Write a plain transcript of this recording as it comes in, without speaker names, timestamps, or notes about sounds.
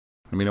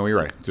Let me know when you're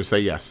ready. Just say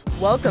yes.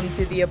 Welcome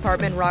to the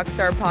Apartment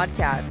Rockstar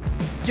podcast.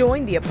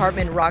 Join the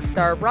Apartment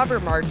Rockstar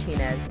Robert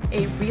Martinez,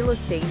 a real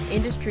estate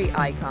industry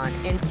icon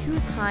and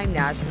two-time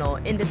National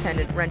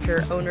Independent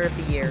Renter Owner of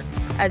the Year,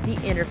 as he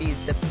interviews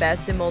the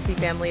best in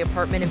multifamily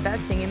apartment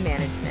investing and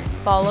management.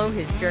 Follow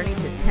his journey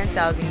to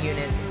 10,000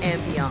 units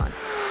and beyond.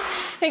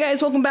 Hey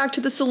guys, welcome back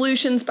to the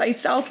Solutions by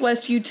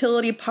Southwest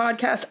Utility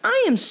podcast.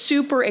 I am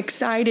super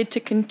excited to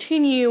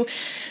continue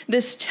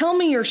this Tell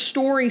Me Your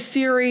Story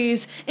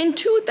series. In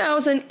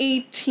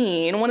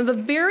 2018, one of the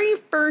very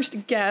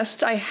first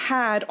guests I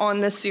had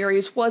on this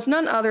series was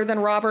none other than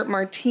Robert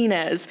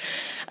Martinez,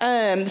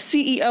 the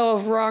CEO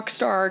of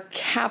Rockstar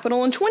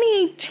Capital. In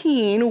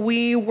 2018,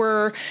 we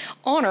were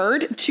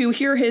honored to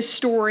hear his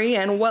story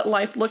and what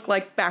life looked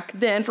like back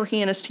then for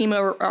he and his team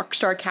over at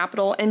Rockstar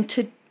Capital. And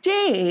today,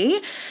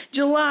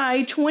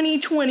 July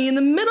 2020, in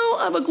the middle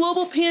of a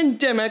global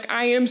pandemic,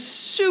 I am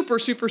super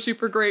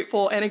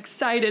grateful and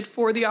excited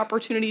for the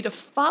opportunity to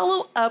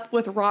follow up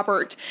with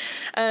Robert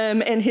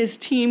and his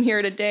team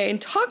here today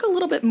and talk a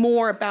little bit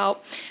more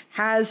about,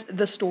 has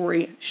the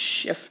story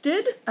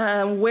shifted?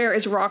 Where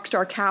is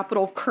Rockstar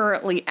Capital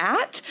currently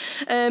at?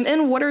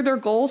 And what are their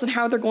goals and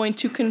how they're going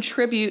to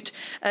contribute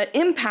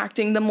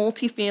impacting the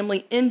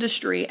multifamily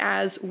industry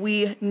as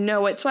we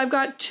know it. So I've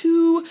got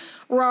two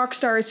rock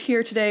stars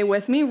here today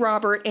with me,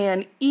 Robert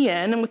and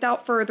Ian. And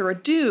without further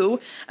ado,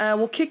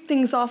 we'll kick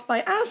things off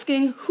by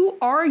asking, who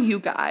are you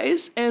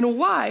guys and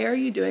why are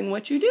you doing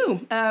what you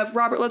do?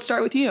 Robert, let's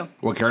start with you.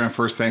 Well, Caroline,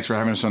 first, thanks for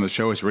having us on the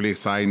show. It's really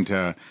exciting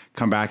to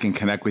come back and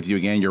connect with you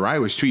again. You're right. It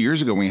was 2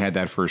 years ago when we had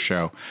that first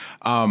show.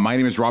 My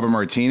name is Robert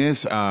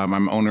Martinez.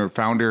 I'm owner,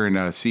 founder, and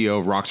CEO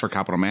of Rockstar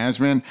Capital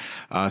Management.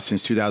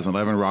 Since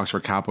 2011,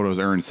 Rockstar Capital has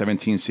earned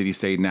 17 City,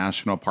 State,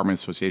 National Apartment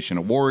Association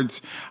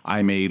awards.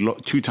 I'm a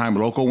two-time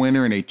local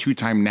winner and a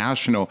two-time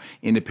National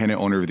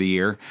Independent Owner of the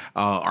Year.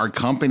 Our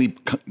company,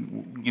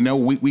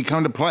 we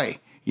come to play.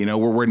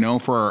 We're known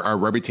for our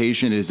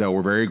reputation is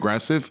we're very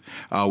aggressive.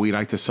 We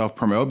like to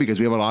self-promote because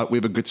we have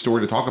a good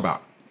story to talk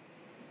about.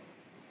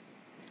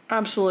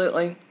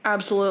 Absolutely.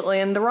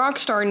 And the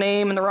Rockstar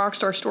name and the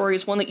Rockstar story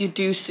is one that you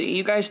do see.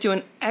 You guys do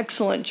an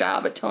excellent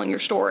job at telling your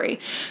story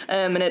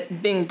and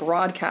it being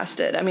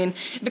broadcasted. I mean,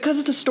 because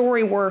it's a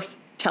story worth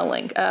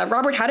telling.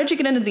 Robert, how did you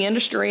get into the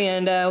industry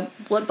and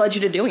what led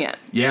you to doing it?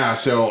 Yeah,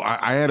 so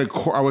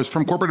I was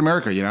from corporate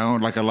America,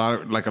 like a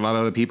lot of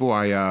other people.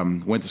 I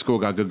went to school,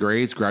 got good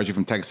grades, graduated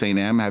from Texas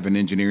A&M, have an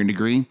engineering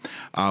degree,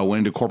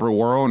 went into corporate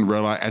world and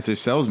realized as a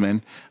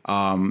salesman,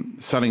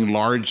 selling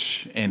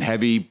large and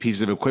heavy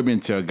pieces of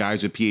equipment to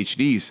guys with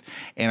PhDs.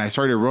 And I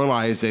started to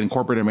realize that in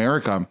corporate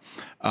America,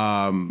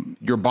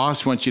 your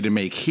boss wants you to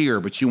make here,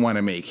 but you want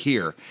to make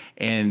here.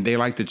 And they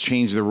like to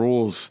change the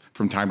rules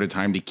from time to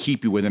time to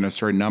keep you within a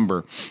certain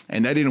number.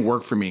 And that didn't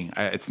work for me.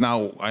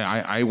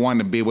 I want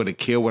to be able to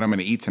kill what I'm going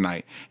to eat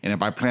tonight. And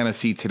if I plant a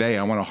seed today,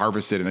 I want to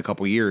harvest it in a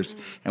couple of years.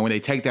 And when they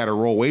take that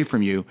role away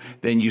from you,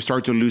 then you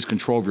start to lose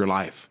control of your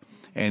life.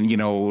 And,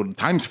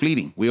 time's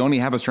fleeting. We only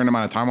have a certain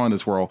amount of time on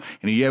this world.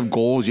 And you have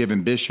goals, you have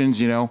ambitions,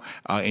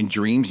 and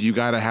dreams. You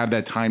got to have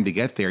that time to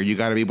get there. You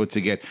got to be able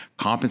to get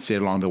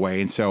compensated along the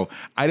way. And so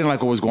I didn't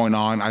like what was going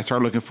on. I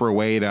started looking for a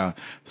way to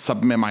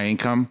supplement my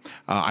income.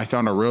 I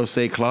found a real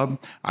estate club.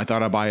 I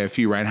thought I'd buy a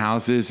few rent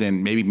houses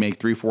and maybe make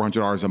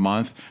 $300-400 a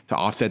month to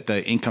offset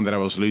the income that I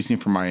was losing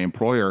from my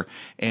employer.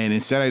 And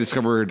instead I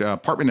discovered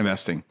apartment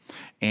investing.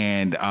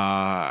 And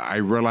I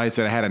realized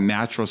that I had a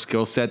natural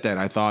skill set that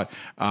I thought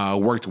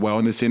worked well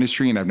in this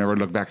industry, and I've never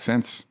looked back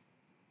since.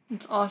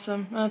 That's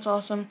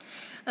awesome.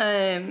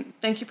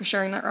 Thank you for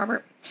sharing that,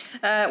 Robert.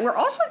 We're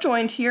also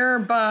joined here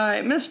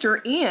by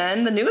Mr.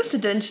 Ian, the newest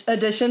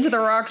addition to the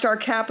Rockstar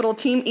Capital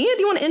team. Ian, do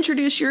you want to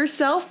introduce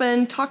yourself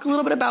and talk a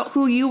little bit about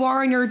who you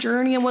are and your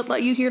journey and what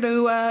led you here to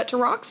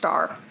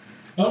Rockstar?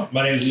 Well,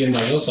 my name is Ian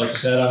Douglas. Like I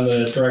said, I'm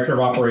the Director of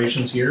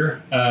Operations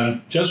here.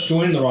 Just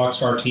joined the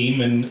Rockstar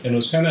team and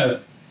was kind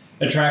of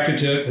attracted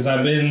to it because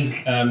I've been,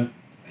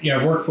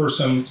 I've worked for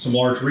some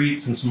large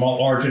REITs and some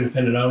large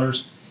independent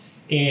owners,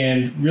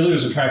 and really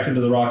was attracted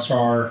to the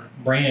Rockstar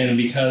brand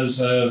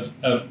because of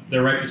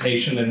their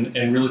reputation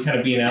and really kind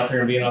of being out there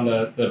and being on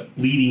the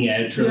leading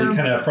edge, really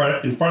kind of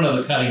in front of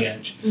the cutting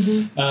edge,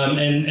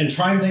 and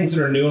trying things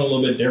that are new and a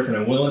little bit different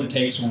and willing to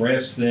take some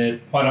risks that,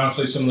 quite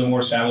honestly, some of the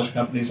more established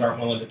companies aren't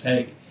willing to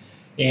take.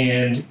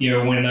 And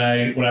when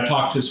I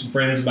talked to some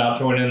friends about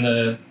joining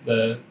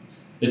the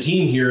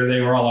team here,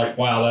 they were all like,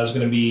 "Wow, that's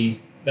going to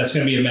be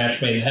a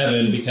match made in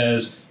heaven,"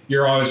 because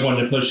you're always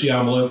wanting to push the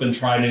envelope and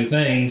try new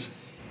things.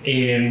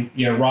 And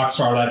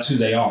Rockstar, that's who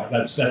they are.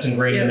 That's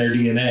ingrained in their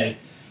DNA.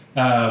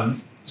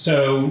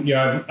 So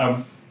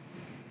I've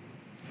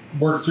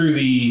worked through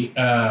the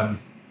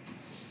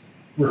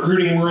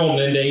recruiting world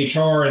and into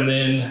HR, and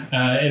then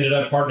ended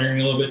up partnering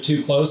a little bit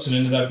too close and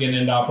ended up getting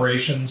into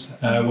operations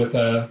with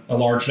a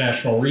large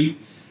national REIT.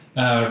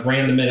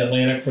 Ran the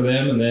Mid-Atlantic for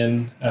them, and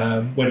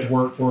then went to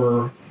work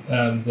for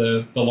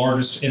the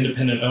largest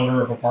independent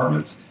owner of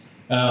apartments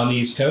on the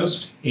East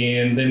Coast,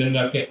 and then ended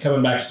up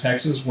coming back to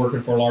Texas, working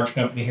for a large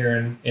company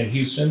here in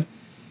Houston.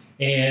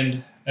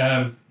 And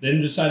then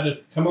decided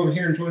to come over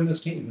here and join this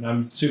team. And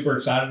I'm super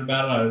excited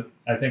about it.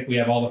 I think we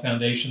have all the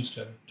foundations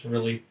to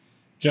really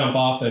jump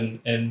off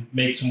and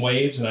make some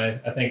waves. And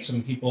I think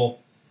some people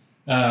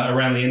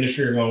around the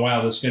industry are going,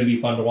 wow, this is going to be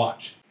fun to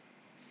watch.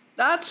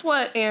 That's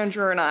what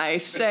Andrew and I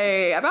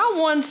say about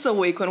once a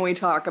week when we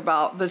talk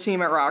about the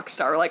team at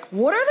Rockstar. Like,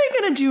 what are they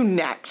going to do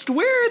next?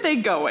 Where are they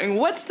going?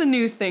 What's the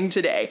new thing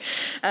today?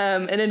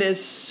 And it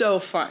is so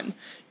fun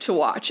to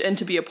watch and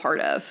to be a part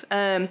of.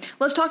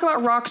 Let's talk about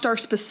Rockstar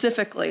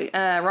specifically.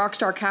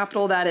 Rockstar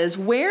Capital, that is.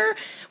 What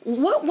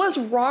was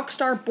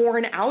Rockstar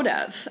born out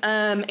of?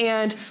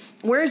 And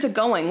where is it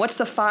going? What's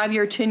the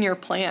 5-year, 10-year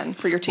plan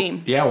for your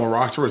team? Yeah, well,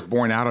 Rockstar was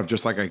born out of,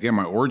 just like, again,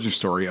 my origin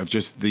story of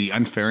just the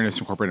unfairness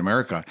in corporate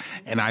America.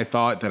 And I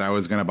thought that I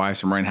was going to buy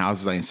some rent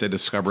houses. I instead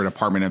discovered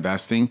apartment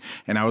investing,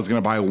 and I was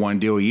going to buy one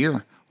deal a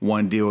year.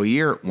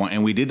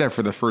 And we did that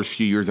for the first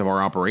few years of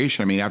our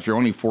operation. I mean, after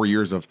only 4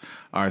 years of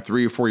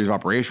 3 or 4 years of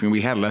operation,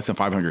 we had less than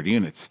 500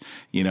 units.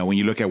 You know, when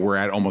you look at, we're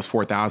at almost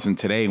 4,000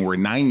 today, and we're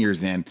 9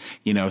 years in,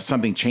 you know,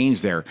 something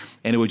changed there.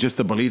 And it was just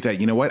the belief that,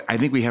 you know what, I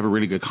think we have a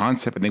really good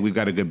concept. I think we've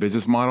got a good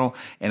business model.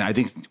 And I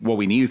think what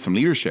we need is some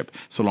leadership.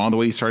 So along the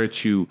way, we started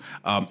to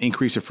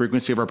increase the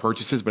frequency of our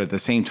purchases. But at the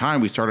same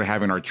time, we started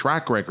having our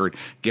track record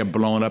get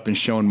blown up and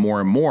shown more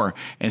and more.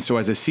 And so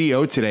as a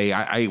CEO today,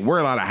 I wear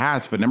a lot of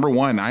hats. But number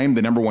one, I am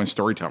the number one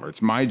storyteller.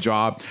 It's my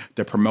job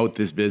to promote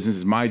this business.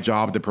 It's my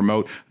job to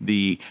promote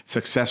the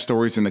success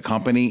stories in the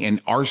company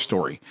and our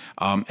story.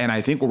 And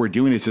I think what we're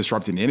doing is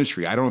disrupting the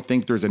industry. I don't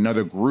think there's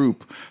another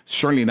group,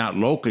 certainly not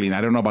locally, and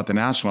I don't know about the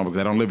national level because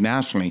I don't live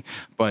nationally,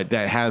 but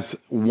that has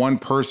one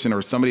person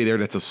or somebody there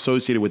that's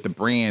associated with the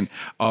brand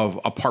of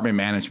apartment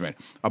management,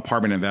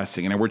 apartment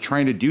investing. And we're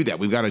trying to do that.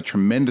 We've got a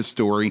tremendous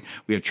story.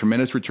 We have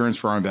tremendous returns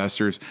for our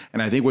investors.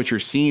 And I think what you're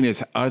seeing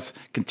is us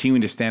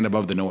continuing to stand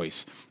above the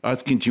noise,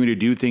 us continuing to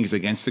do things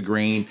against the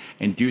grain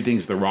and do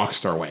things the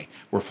Rockstar way.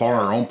 We're following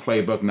our own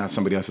playbook, not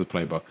somebody else's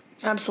playbook.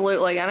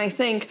 Absolutely. And I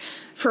think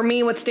for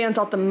me, what stands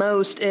out the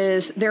most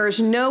is there is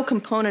no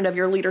component of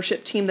your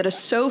leadership team that is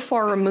so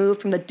far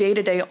removed from the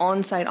day-to-day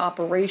on-site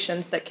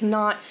operations that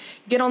cannot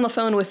get on the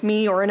phone with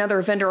me or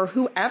another vendor or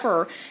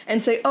whoever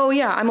and say, oh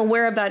yeah, I'm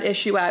aware of that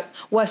issue at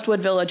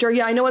Westwood Village, or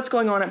yeah, I know what's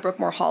going on at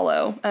Brookmore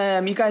Hollow.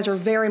 You guys are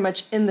very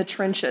much in the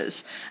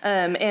trenches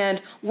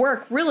and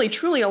work really,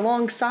 truly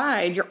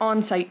alongside your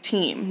on-site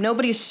team.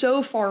 Nobody's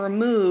so far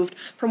removed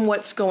from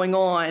what's going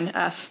on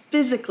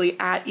physically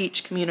at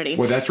each community.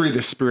 Well, that's really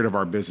the spirit of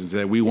our business,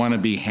 that we want to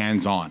be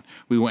hands-on.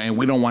 And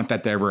we don't want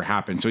that to ever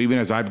happen. So even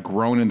as I've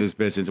grown in this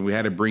business and we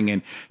had to bring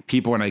in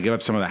people and I give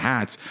up some of the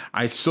hats,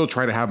 I still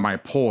try to have my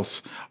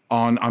pulse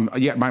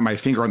my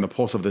finger on the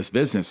pulse of this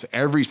business.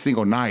 Every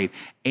single night,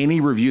 any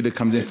review that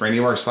comes in for any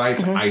of our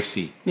sites, I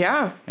see.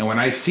 Yeah. And when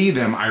I see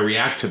them, I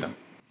react to them.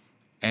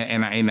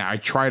 And I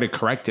try to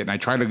correct it, and I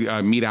try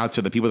to meet out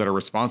to the people that are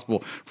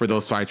responsible for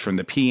those sites, from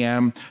the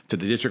PM to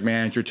the district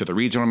manager to the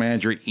regional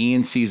manager.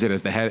 Ian sees it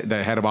as the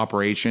head of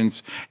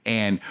operations,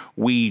 and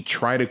we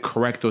try to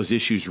correct those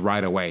issues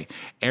right away.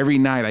 Every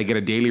night, I get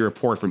a daily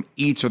report from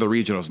each of the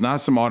regionals,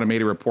 not some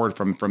automated report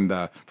from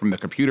the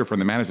computer, from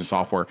the management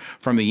software,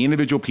 from the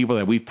individual people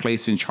that we've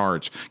placed in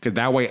charge. Because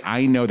that way,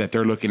 I know that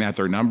they're looking at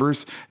their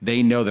numbers.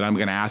 They know that I'm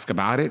going to ask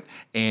about it,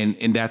 and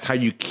that's how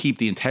you keep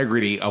the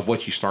integrity of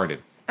what you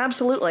started.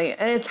 Absolutely.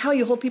 And it's how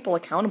you hold people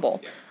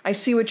accountable. Yeah. I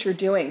see what you're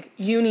doing.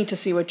 You need to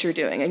see what you're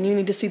doing. And you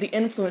need to see the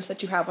influence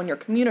that you have on your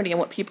community and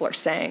what people are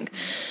saying.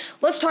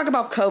 Let's talk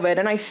about COVID.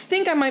 And I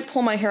think I might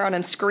pull my hair out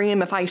and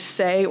scream if I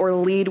say or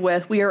lead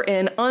with, we are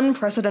in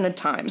unprecedented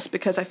times,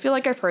 because I feel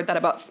like I've heard that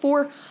about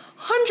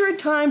 400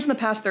 times in the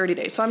past 30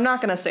 days. So I'm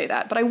not going to say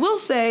that. But I will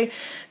say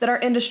that our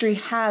industry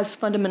has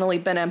fundamentally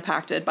been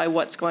impacted by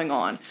what's going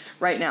on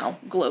right now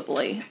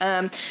globally.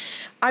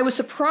 I was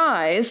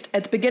surprised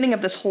at the beginning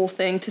of this whole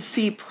thing to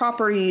see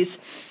properties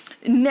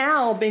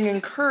now being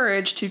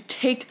encouraged to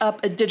take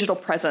up a digital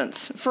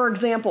presence. For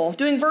example,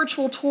 doing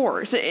virtual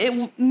tours.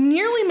 It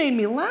nearly made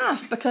me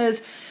laugh,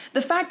 because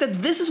the fact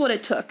that this is what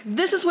it took,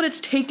 this is what it's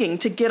taking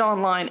to get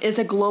online is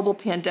a global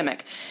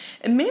pandemic.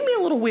 It made me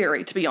a little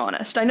weary, to be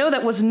honest. I know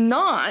that was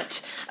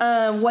not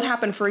what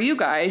happened for you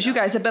guys. You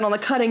guys have been on the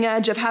cutting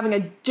edge of having a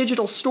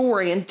digital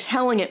story and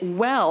telling it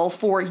well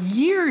for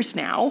years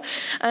now.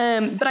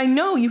 But I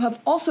know you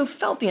have also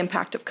felt the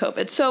impact of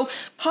COVID. So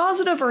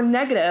positive or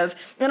negative,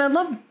 and I'd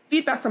love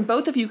feedback from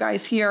both of you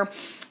guys here.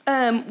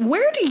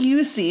 Where do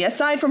you see,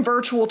 aside from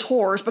virtual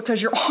tours,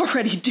 because you're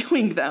already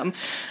doing them,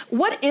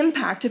 what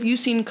impact have you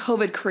seen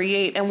COVID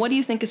create, and what do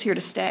you think is here to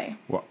stay?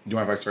 Well, do you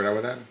mind if I start out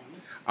with that?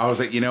 I was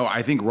like,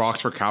 I think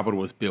Rockstar Capital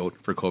was built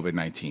for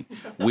COVID-19.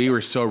 We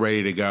were so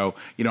ready to go.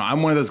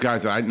 I'm one of those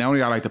guys that not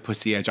only I like to push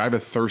the edge, I have a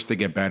thirst to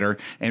get better,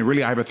 and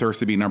really I have a thirst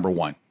to be number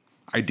one.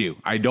 I do.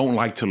 I don't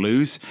like to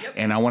lose,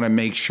 and I want to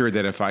make sure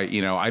that if I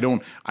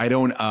don't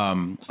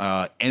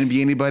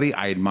envy anybody.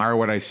 I admire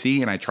what I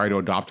see, and I try to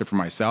adopt it for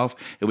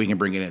myself, and we can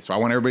bring it in. So I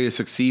want everybody to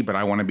succeed, but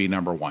I want to be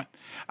number one.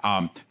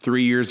 4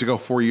 years ago,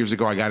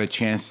 I got a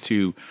chance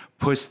to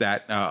push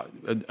that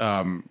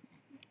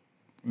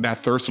that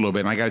thirst a little bit,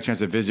 and I got a chance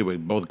to visit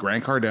with both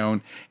Grant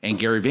Cardone and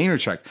Gary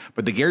Vaynerchuk.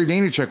 But the Gary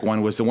Vaynerchuk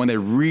one was the one that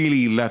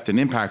really left an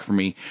impact for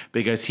me,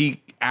 because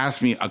he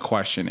asked me a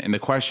question, and the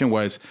question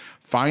was,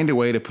 find a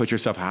way to put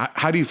yourself,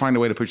 how do you find a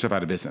way to put yourself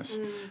out of business?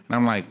 And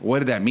I'm like, what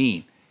did that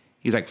mean?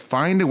 He's like,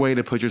 find a way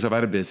to put yourself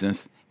out of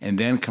business and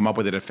then come up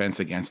with a defense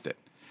against it.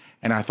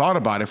 And I thought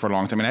about it for a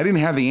long time, and I didn't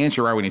have the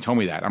answer right when he told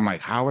me that. I'm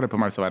like, how would I put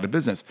myself out of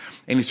business?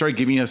 And he started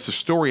giving us a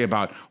story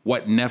about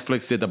what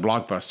Netflix did to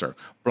Blockbuster.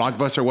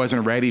 Blockbuster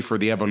wasn't ready for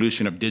the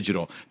evolution of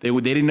digital. They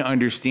didn't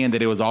understand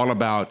that it was all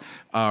about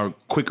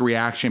quick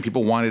reaction.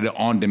 People wanted it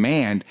on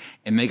demand,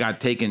 and they got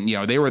taken. You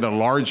know, they were the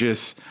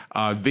largest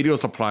video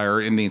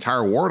supplier in the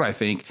entire world, I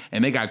think,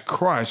 and they got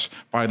crushed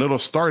by a little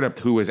startup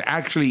who was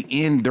actually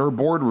in their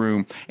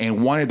boardroom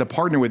and wanted to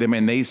partner with them,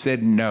 and they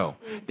said no.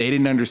 They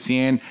didn't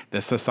understand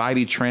the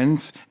society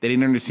trends. They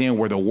didn't understand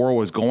where the world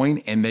was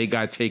going, and they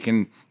got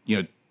taken,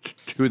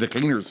 to the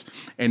cleaners.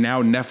 And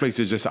now Netflix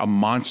is just a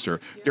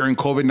monster. During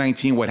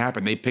COVID-19, what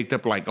happened? They picked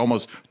up like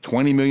almost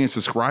 20 million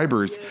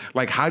subscribers.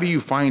 Like, how do you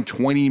find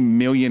 20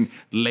 million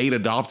late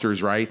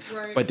adopters, right?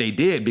 But they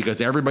did, because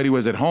everybody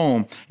was at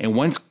home. And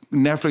once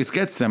Netflix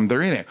gets them,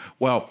 they're in it.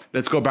 Well,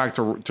 let's go back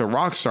to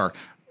Rockstar.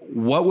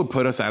 What would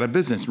put us out of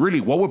business? Really,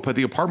 what would put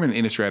the apartment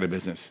industry out of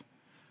business?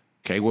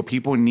 Okay, well,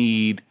 people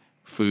need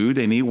food,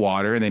 they need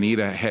water, and they need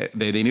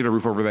they need a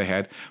roof over their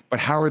head. But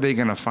how are they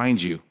going to find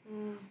you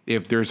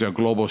if there's a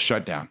global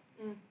shutdown?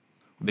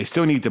 They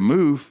still need to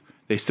move.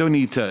 They still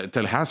need to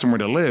have somewhere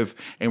to live.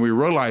 And we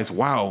realize,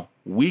 wow,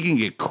 we can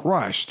get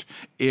crushed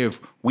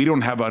if we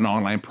don't have an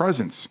online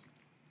presence.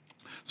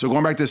 So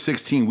going back to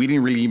 16, we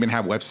didn't really even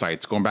have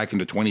websites. Going back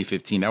into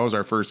 2015, that was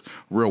our first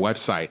real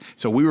website.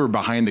 So we were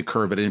behind the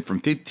curve. But then from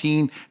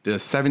 15 to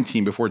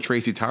 17, before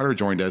Tracy Tyler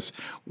joined us,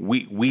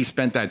 we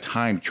spent that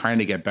time trying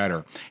to get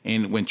better.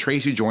 And when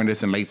Tracy joined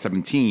us in late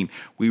 17,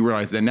 we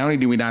realized that not only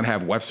do we not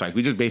have websites,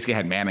 we just basically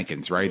had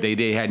mannequins, right?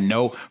 They had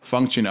no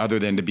function other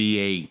than to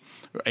be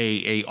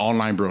a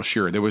online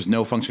brochure. There was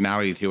no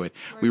functionality to it.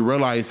 We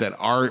realized that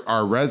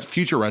our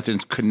future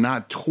residents could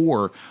not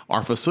tour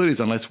our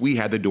facilities unless we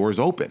had the doors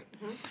open.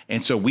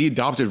 And so we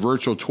adopted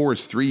virtual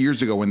tours 3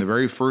 years ago when the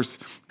very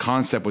first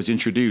concept was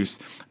introduced.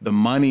 The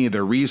money,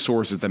 the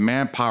resources, the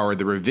manpower,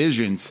 the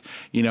revisions,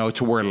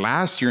 to where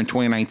last year in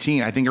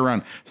 2019, I think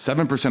around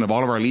 7% of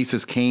all of our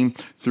leases came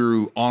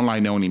through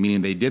online only,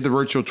 meaning they did the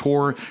virtual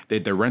tour, they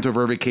did the rental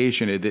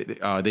verification, they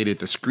did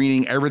the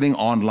screening, everything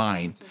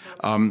online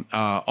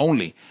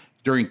only.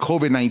 During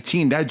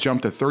COVID-19, that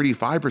jumped to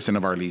 35%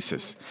 of our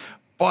leases.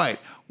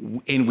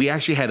 And we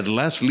actually had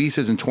less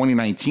leases in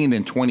 2019 than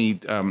in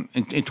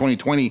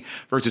 2020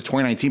 versus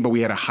 2019, but we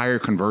had a higher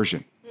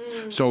conversion.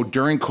 So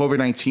during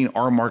COVID-19,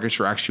 our market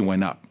share actually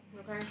went up.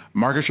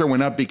 Market share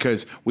went up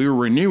because we were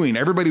renewing.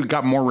 Everybody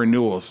got more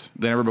renewals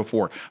than ever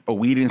before, but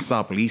we didn't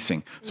stop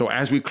leasing. So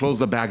as we closed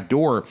the back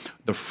door,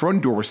 the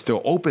front door was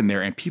still open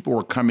there and people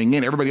were coming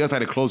in. Everybody else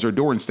had to close their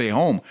door and stay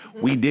home.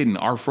 We didn't.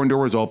 Our front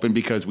door was open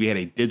because we had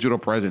a digital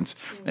presence.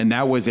 And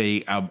that was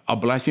a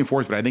blessing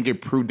for us, but I think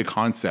it proved the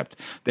concept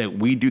that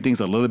we do things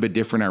a little bit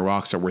different at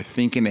Rockstar. We're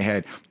thinking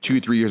ahead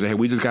 2-3 years ahead.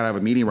 We just got to have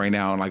a meeting right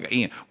now and like,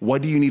 Ian,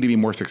 what do you need to be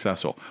more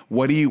successful?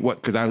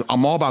 Because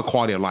I'm all about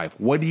quality of life.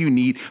 What do you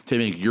need to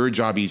make your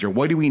job easier?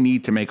 What do we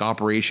need to make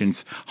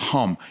operations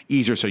hum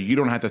easier so you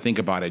don't have to think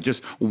about it?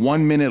 Just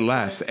 1 minute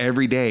less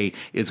every day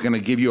is going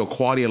to give you a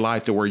quality of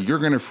life to where you're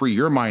going to free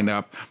your mind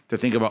up to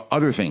think about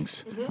other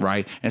things,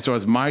 right? And so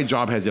as my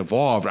job has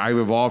evolved, I've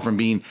evolved from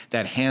being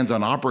that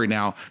hands-on operator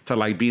now to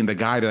like being the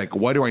guy that like,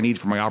 what do I need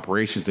for my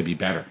operations to be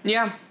better?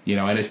 Yeah.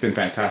 And it's been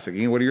fantastic.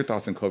 Ian, what are your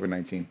thoughts on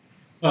COVID-19?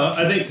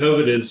 I think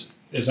COVID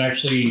is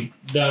actually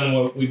done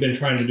what we've been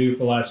trying to do for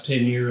the last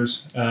 10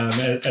 years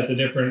at the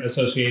different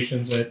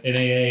associations at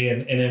NAA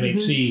and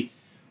NMHC.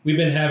 We've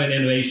been having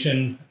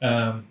innovation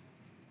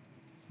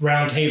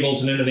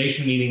roundtables and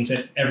innovation meetings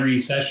at every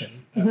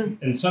session.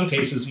 In some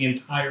cases, the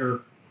entire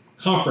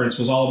conference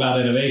was all about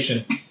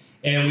innovation.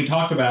 And we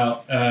talked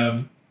about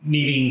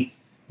needing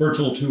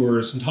virtual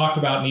tours and talked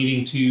about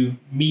needing to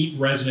meet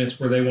residents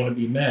where they want to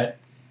be met.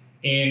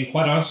 And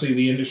quite honestly,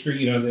 the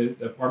industry, the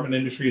apartment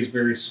industry is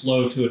very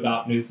slow to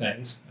adopt new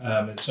things.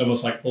 It's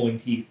almost like pulling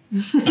teeth,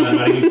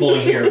 not even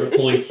pulling hair, but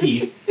pulling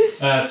teeth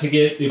to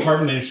get the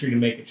apartment industry to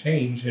make a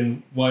change.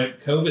 And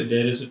what COVID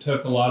did is it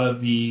took a lot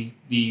of the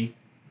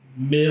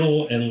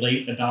middle and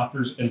late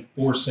adopters and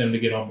forced them to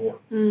get on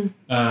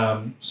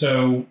board.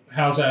 So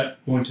how's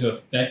that going to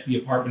affect the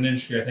apartment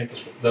industry? I think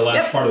is the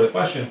last part of the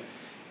question.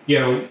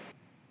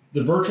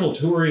 The virtual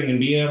touring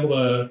and being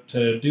able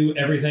to do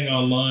everything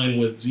online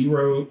with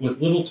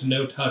little to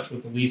no touch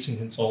with the leasing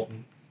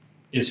consultant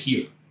is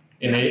here.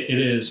 And it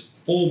is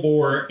full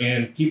bore,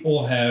 and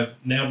people have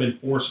now been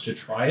forced to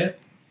try it,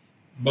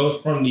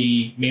 both from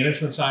the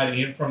management side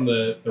and from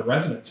the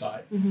resident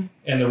side.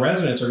 And the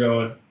residents are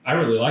going, I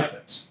really like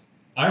this.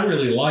 I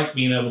really like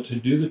being able to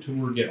do the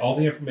tour, get all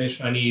the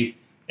information I need,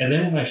 and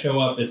then when I show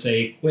up, it's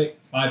a quick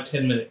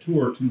 5-10 minute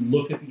tour to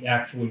look at the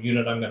actual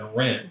unit I'm going to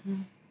rent.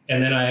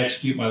 And then I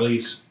execute my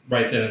lease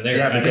right then and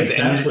there. I think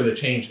that's where the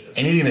change is.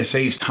 Anything that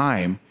saves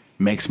time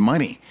makes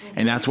money.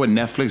 And that's what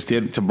Netflix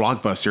did to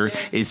Blockbuster.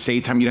 It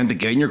saved time. You didn't have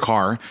to get in your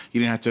car. You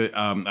didn't have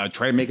to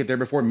try to make it there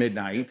before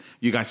midnight.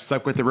 You got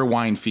stuck with the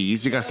rewind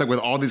fees. You got stuck with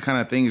all these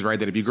kind of things, right?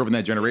 That if you grew up in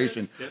that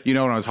generation, you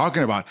know what I'm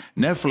talking about.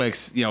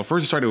 Netflix,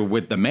 first it started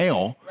with the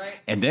mail,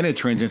 and then it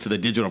turns into the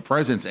digital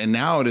presence. And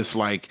now it is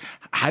like,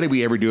 how did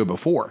we ever do it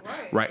before?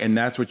 Right. And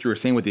that's what you were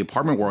saying with the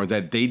apartment world, is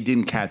that they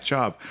didn't catch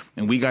up,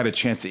 and we got a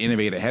chance to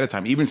innovate ahead of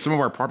time. Even some of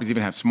our properties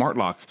even have smart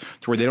locks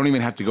to where they don't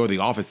even have to go to the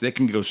office. They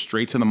can go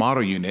straight to the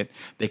model unit.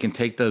 They can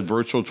take the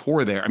virtual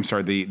tour there. I'm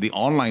sorry, the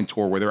online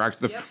tour where they're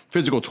actually the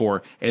physical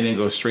tour, and then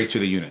go straight to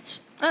the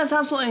units. That's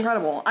absolutely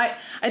incredible.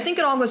 I think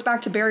it all goes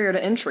back to barrier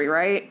to entry,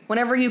 right?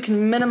 Whenever you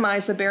can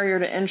minimize the barrier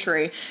to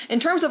entry.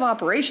 In terms of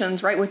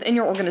operations, right, within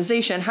your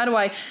organization, how do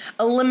I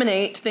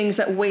eliminate things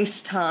that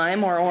waste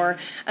time or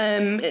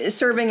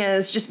serving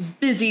as just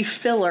busy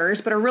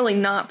fillers but are really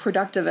not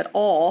productive at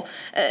all?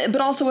 But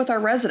also with our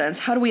residents,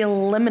 how do we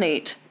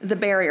eliminate the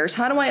barriers?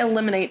 How do I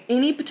eliminate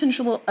any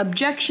potential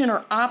objection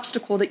or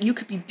obstacle that you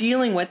could be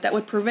dealing with that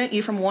would prevent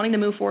you from wanting to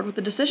move forward with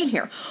the decision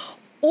here?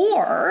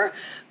 Or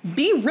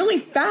be really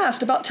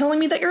fast about telling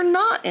me that you're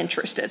not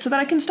interested so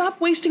that I can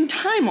stop wasting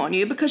time on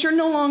you because you're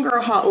no longer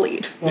a hot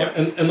lead. Well,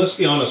 and let's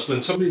be honest,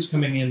 when somebody's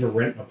coming in to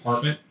rent an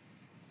apartment,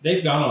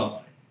 they've gone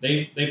online.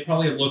 They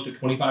probably have looked at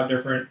 25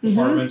 different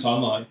apartments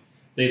online.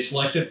 They've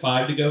selected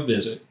 5 to go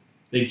visit.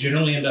 They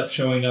generally end up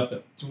showing up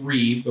at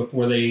 3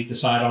 before they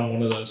decide on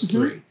one of those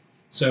 3.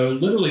 So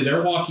literally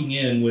they're walking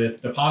in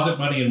with deposit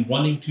money and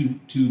wanting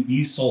to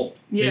be sold.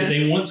 Yes.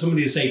 They want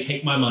somebody to say,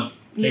 take my money.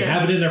 They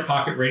have it in their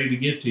pocket ready to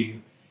give to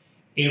you.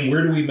 And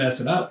where do we mess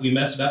it up? We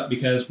mess it up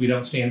because we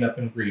don't stand up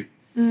and greet.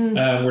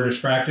 We're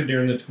distracted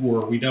during the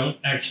tour. We don't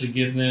actually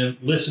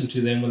listen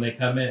to them when they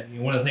come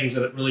in. One of the things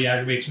that really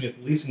aggravates me with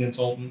a leasing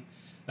consultant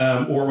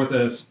or with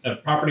a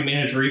property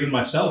manager, or even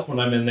myself when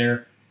I'm in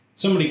there,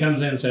 somebody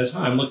comes in and says,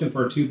 hi, I'm looking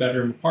for a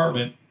 2-bedroom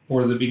apartment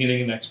for the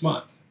beginning of next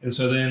month. And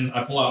so then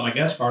I pull out my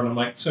guest card and I'm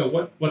like, so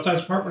what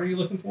size apartment are you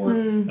looking for?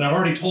 And I've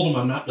already told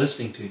them I'm not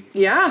listening to you.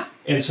 Yeah.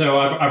 And so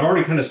I've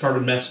already kind of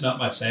started messing up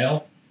my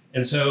sale.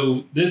 And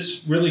so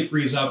this really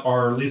frees up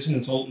our leasing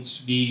consultants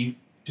to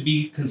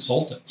be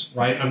consultants,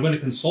 right? I'm going to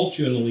consult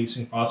you in the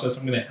leasing process.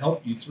 I'm going to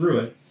help you through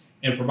it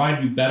and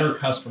provide you better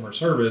customer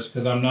service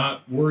because I'm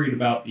not worried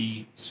about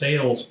the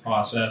sales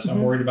process.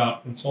 I'm worried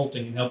about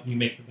consulting and helping you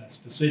make the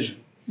best decision.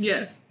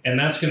 Yes. And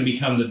that's going to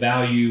become the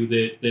value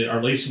that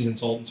our leasing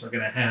consultants are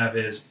going to have,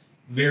 is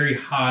very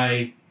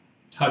high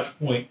touch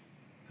point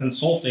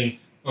consulting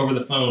over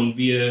the phone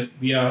via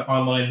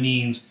online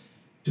means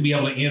to be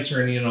able to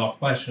answer any and all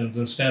questions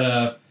instead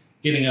of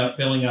getting up,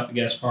 filling out the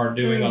guest card,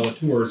 doing all the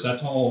tours.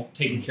 That's all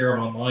taken care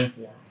of online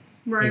for them.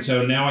 Right. And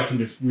so now I can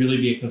just really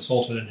be a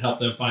consultant and help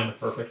them find the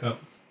perfect home.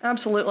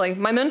 Absolutely.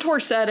 My mentor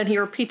said, and he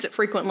repeats it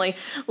frequently,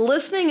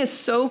 listening is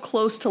so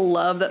close to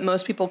love that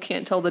most people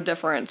can't tell the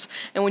difference.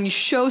 And when you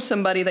show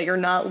somebody that you're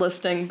not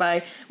listening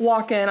by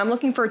walk in, I'm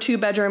looking for a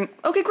 2-bedroom.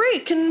 Okay,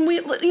 great. Can we,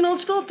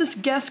 let's fill out this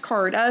guest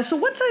card. So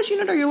what size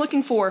unit are you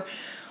looking for?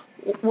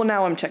 Well,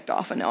 now I'm ticked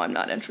off and now I'm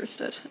not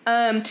interested.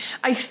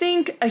 I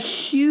think a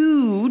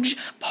huge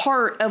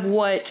part of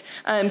what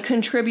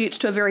contributes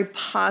to a very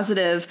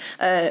positive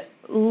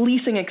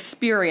leasing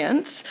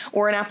experience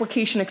or an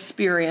application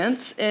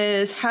experience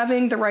is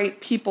having the right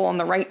people on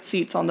the right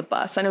seats on the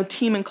bus. I know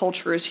team and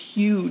culture is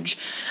huge.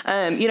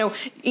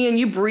 Ian,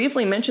 you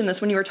briefly mentioned this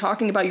when you were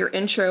talking about your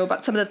intro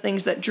about some of the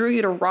things that drew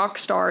you to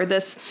Rockstar,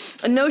 this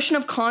notion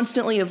of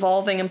constantly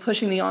evolving and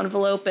pushing the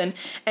envelope and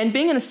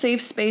being in a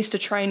safe space to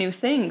try new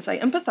things. I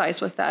empathize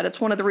with that. It's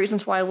one of the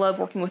reasons why I love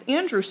working with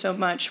Andrew so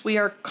much. We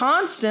are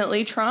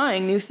constantly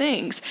trying new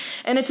things,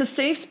 and it's a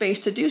safe space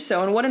to do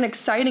so. And what an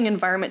exciting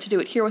environment to do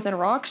it here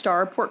within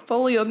Rockstar, a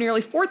portfolio of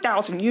nearly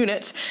 4,000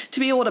 units, to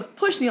be able to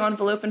push the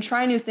envelope and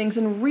try new things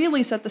and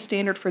really set the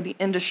standard for the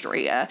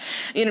industry.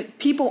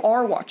 People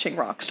are watching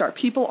Rockstar.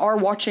 People are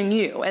watching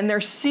you, and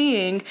they're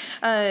seeing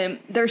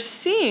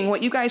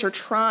what you guys are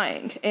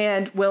trying.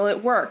 And will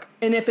it work?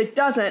 And if it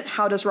doesn't,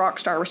 how does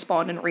Rockstar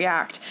respond and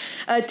react?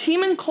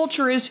 Team and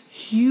culture is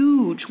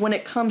huge when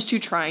it comes to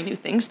trying new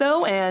things,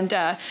 though, and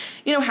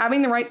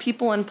having the right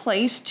people in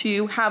place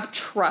to have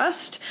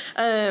trust.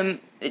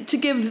 To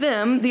give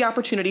them the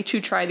opportunity to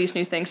try these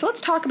new things. So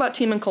let's talk about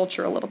team and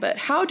culture a little bit.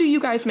 How do you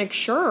guys make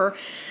sure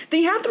that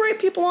you have the right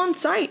people on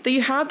site, that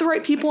you have the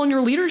right people on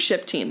your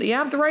leadership team, that you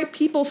have the right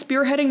people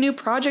spearheading new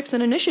projects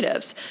and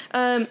initiatives?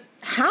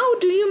 How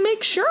do you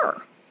make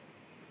sure?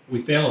 We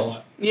fail a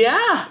lot.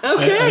 Yeah,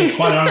 okay. And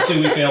quite honestly,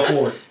 we fail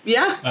forward.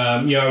 Yeah.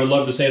 I would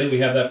love to say that we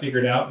have that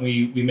figured out and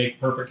we make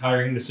perfect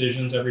hiring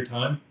decisions every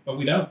time, but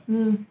we don't.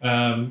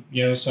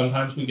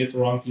 Sometimes we get the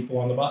wrong people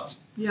on the bus.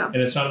 Yeah. And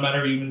it's not a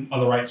matter of even on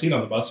the right seat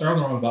on the bus, they're on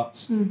the wrong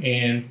bus.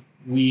 And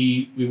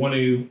we want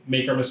to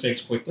make our mistakes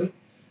quickly.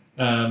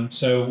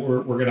 So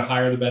we're going to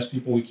hire the best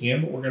people we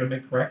can, but we're going to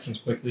make corrections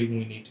quickly when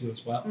we need to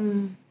as well.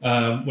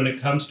 When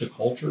it comes to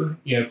culture,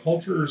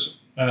 culture's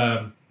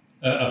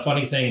a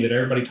funny thing that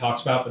everybody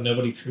talks about, but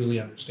nobody truly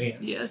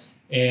understands. Yes.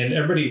 And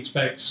everybody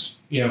expects,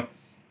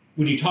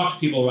 when you talk to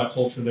people about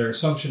culture, their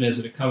assumption is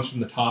that it comes from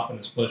the top and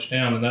is pushed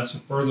down, and that's the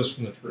furthest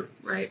from the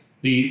truth. Right.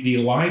 The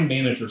line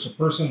managers, a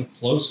person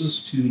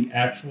closest to the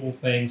actual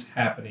things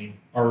happening,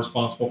 are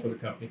responsible for the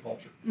company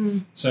culture.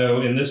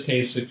 So in this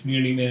case, the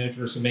community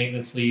managers and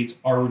maintenance leads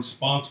are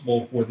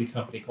responsible for the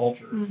company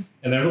culture, and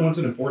they're the ones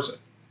that enforce it.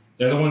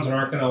 They're the ones that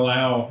aren't going to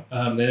allow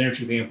the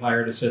energy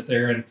vampire to sit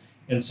there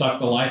and suck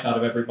the life out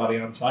of everybody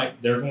on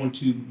site. They're going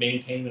to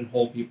maintain and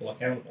hold people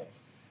accountable.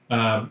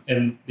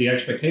 And the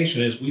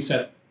expectation is we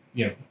set,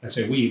 I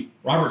say we,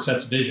 Robert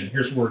sets vision.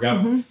 Here's where we're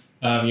going.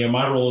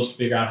 My role is to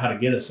figure out how to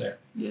get us there.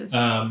 Yes.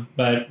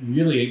 But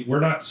really,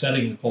 we're not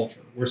setting the culture.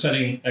 We're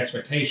setting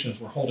expectations.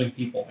 We're holding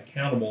people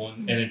accountable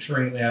and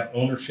ensuring that they have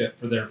ownership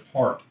for their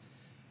part.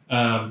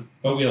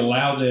 But we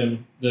allow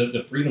them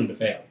the freedom to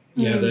fail.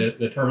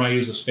 The term I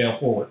use is fail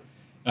forward.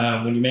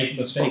 When you make a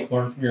mistake,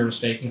 learn from your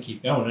mistake and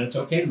keep going. And it's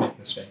okay to make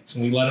mistakes.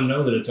 And we let them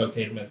know that it's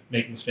okay to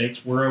make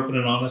mistakes. We're open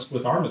and honest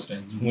with our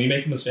mistakes. When we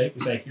make a mistake,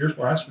 we say, here's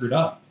where I screwed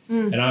up.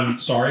 And I'm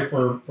sorry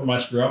for my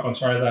screw up. I'm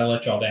sorry that I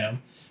let y'all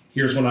down.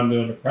 Here's what I'm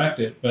doing to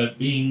correct it. But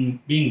being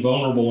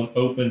vulnerable and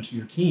open to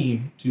your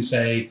team to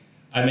say,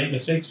 I make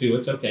mistakes too.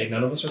 It's okay.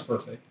 None of us are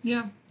perfect.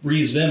 Yeah.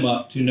 Frees them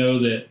up to know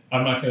that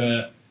I'm not going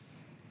to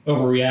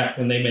overreact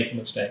when they make a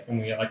mistake. And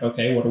we're like,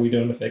 okay, what are we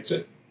doing to fix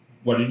it?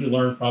 What did you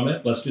learn from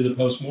it? Let's do the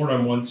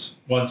postmortem once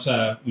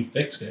we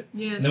fixed it.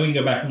 Yes. And then we can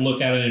go back and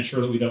look at it and ensure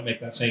that we don't make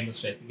that same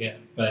mistake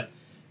again. But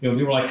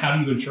people are like, how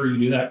do you ensure you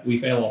do that? We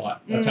fail a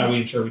lot. That's how we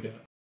ensure we do it.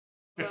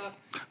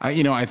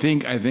 I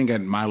think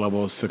at my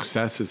level,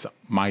 success is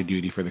my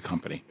duty for the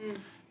company.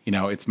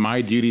 It's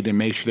my duty to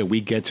make sure that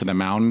we get to the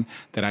mountain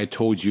that I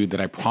told you,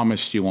 that I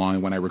promised you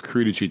on when I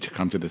recruited you to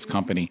come to this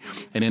company.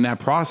 And in that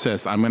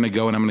process, I'm going to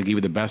go and I'm going to give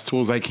you the best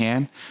tools I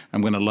can. I'm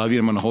going to love you.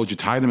 I'm going to hold you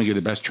tight. I'm going to give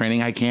you the best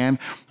training I can.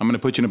 I'm going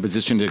to put you in a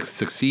position to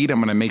succeed. I'm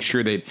going to make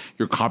sure that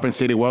you're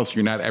compensated well, so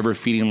you're not ever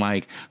feeling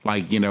like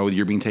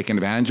you're being taken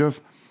advantage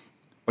of.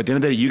 But at the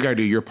end of the day, you got to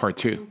do your part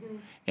too.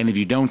 And if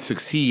you don't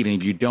succeed and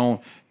if you don't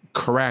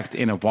correct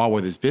and evolve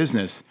with this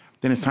business,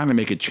 then it's time to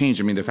make a change.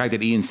 I mean, the fact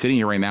that Ian's sitting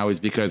here right now is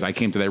because I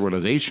came to that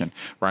realization,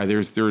 right?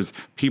 There's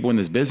people in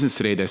this business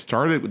today that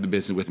started with the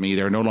business with me.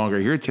 They're no longer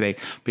here today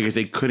because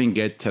they couldn't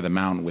get to the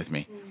mountain with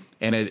me.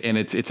 And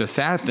it's a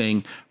sad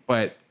thing,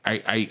 but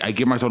I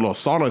give myself a little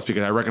solace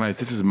because I recognize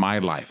this is my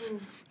life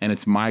and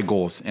it's my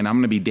goals. And I'm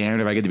going to be damned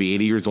if I get to be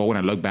 80 years old when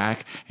I look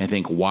back and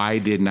think, why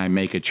didn't I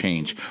make a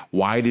change?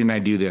 Why didn't I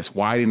do this?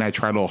 Why didn't I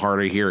try a little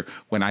harder here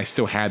when I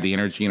still had the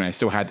energy and I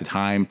still had the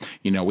time?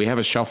 We have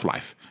a shelf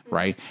life,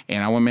 right?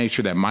 And I want to make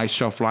sure that my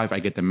shelf life, I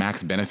get the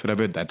max benefit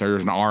of it, that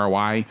there's an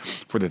ROI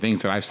for the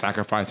things that I've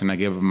sacrificed and I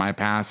give my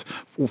past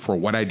for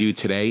what I do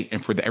today.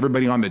 And for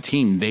everybody on the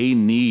team, they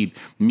need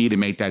me to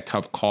make that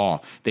tough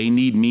call. They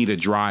need me to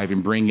drive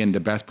and bring in the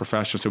best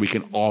professionals so we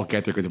can all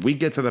get there. Because if we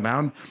get to the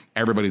mountain,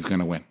 everybody's going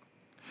to win.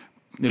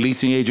 The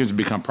leasing agents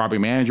become property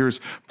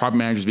managers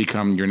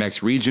become your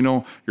next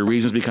regional, your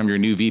regionals become your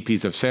new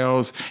VPs of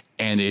sales,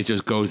 and it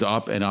just goes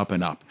up and up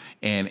and up.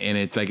 And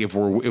it's like if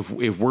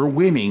we're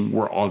winning,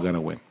 we're all gonna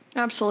win.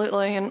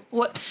 Absolutely. And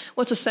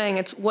what's the saying?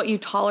 It's what you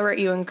tolerate,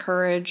 you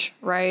encourage,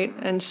 right?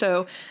 And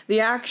so the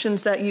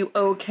actions that you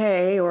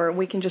okay, or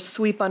we can just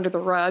sweep under the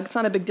rug, it's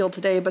not a big deal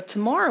today, but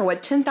tomorrow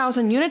at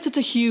 10,000 units, it's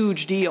a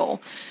huge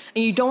deal.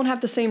 And you don't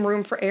have the same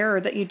room for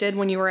error that you did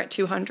when you were at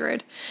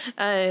 200.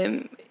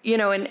 And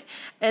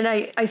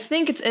I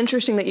think it's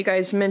interesting that you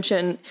guys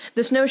mentioned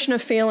this notion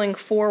of failing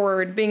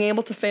forward, being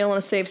able to fail in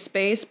a safe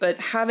space, but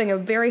having a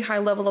very high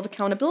level of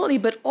accountability,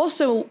 but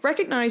also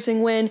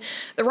recognizing when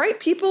the right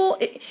people,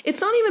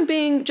 it's not even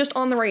being just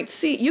on the right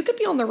seat. You could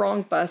be on the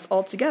wrong bus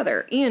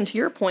altogether. Ian, to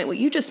your point, what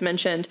you just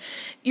mentioned,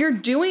 you're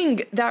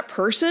doing that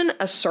person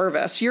a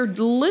service. You're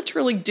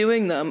literally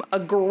doing them a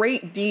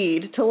great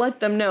deed to let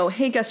them know,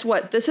 hey, guess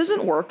what? This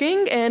isn't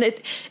working, and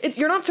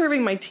you're not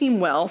serving my team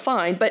well,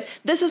 fine, but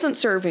this isn't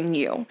serving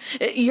you.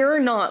 You're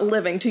not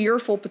living to your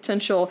full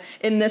potential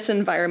in this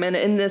environment,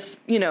 in this,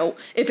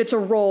 if it's a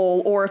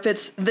role or if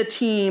it's the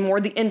team or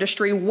the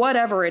industry,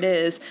 whatever it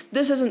is,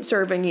 this isn't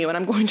serving you, and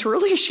I'm going to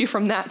release you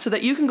from that so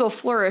that you can go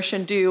flourish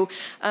and do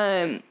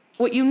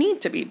what you need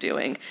to be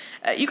doing.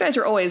 You guys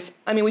are always,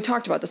 we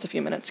talked about this a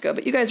few minutes ago,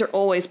 but you guys are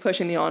always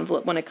pushing the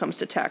envelope when it comes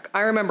to tech.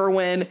 I remember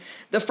when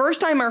the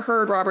first time I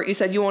heard, Robert, you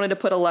said you wanted to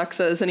put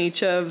Alexas in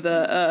each of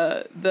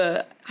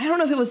the I don't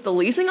know if it was the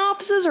leasing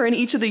offices or in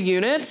each of the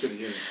units.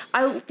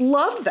 I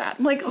love that.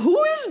 I'm like,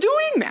 who is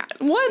doing that?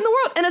 What in the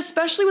world? And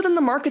especially within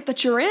the market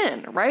that you're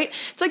in, right?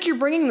 It's like you're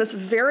bringing this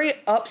very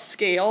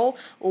upscale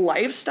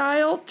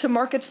lifestyle to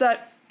markets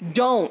that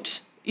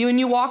don't. When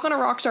you walk on a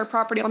Rockstar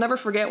property, I'll never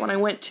forget when I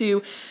went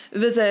to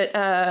visit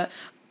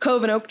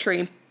Cove and Oak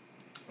Tree.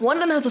 One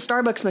of them has a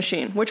Starbucks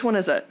machine. Which one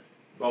is it?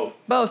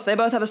 Both. They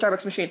both have a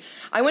Starbucks machine.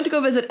 I went to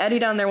go visit Eddie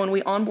down there when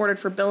we onboarded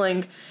for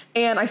billing,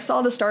 and I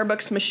saw the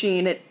Starbucks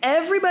machine, and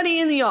everybody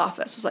in the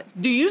office was like,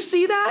 do you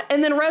see that?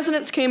 And then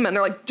residents came in.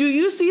 They're like, do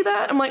you see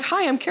that? I'm like,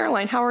 hi, I'm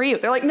Caroline. How are you?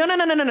 They're like, no,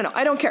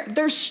 I don't care.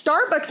 There's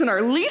Starbucks in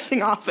our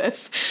leasing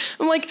office.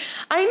 I'm like,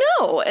 I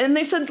know. And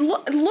they said,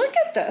 look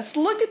at this.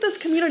 Look at this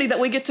community that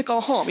we get to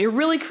call home. You're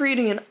really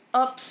creating an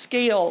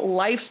upscale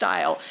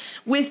lifestyle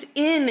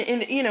within,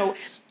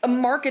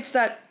 markets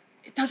that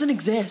it doesn't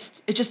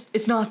exist.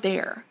 It's not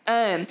there.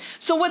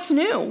 So what's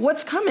new?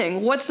 What's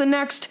coming? What's the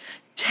next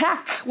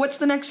tech? What's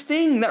the next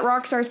thing that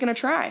Rockstar is going to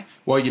try?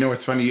 Well,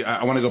 it's funny.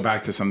 I want to go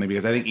back to something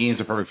because I think Ian's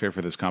a perfect fit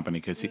for this company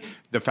because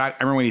I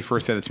remember when he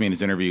first said it to me in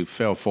his interview,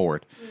 fail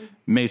forward,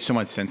 made so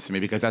much sense to me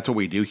because that's what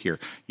we do here.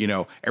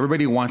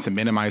 Everybody wants to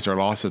minimize their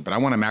losses, but I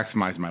want to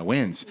maximize my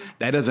wins.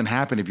 That doesn't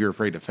happen if you're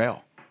afraid to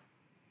fail.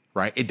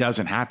 Right? It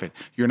doesn't happen.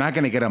 You're not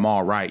going to get them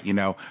all right.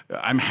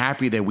 I'm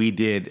happy that we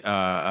did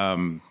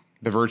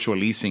the virtual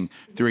leasing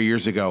 3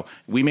 years ago.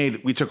 We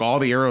took all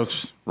the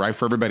arrows right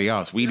for everybody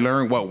else. We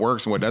learned what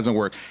works and what doesn't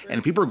work.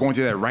 And people are going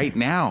through that right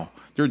now.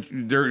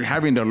 They're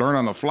having to learn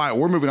on the fly.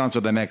 We're moving on to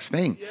the next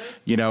thing.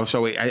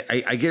 So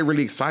I get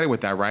really excited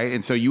with that, right?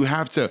 And so you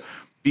have to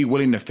be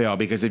willing to fail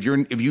because if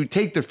you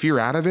take the fear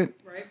out of it,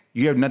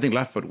 you have nothing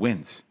left but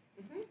wins.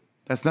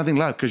 That's nothing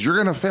left because you're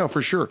going to fail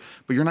for sure,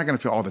 but you're not going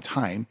to fail all the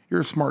time.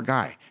 You're a smart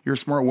guy. You're a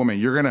smart woman.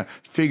 You're going to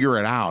figure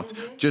it out.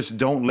 Just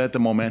don't let the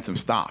momentum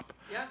stop.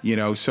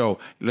 So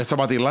let's talk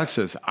about the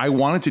Alexas. I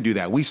wanted to do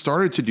that. We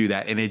started to do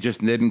that and it just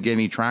didn't get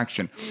any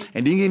traction.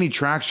 And didn't get any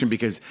traction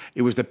because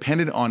it was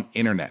dependent on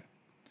internet.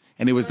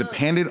 And it was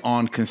dependent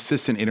on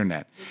consistent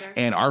internet.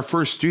 Okay. And our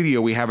first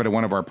studio, we have it at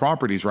one of our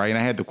properties, right? And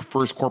I had the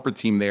first corporate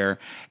team there.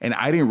 And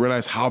I didn't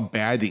realize how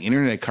bad the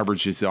internet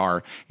coverages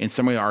are in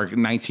some of our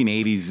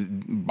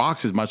 1980s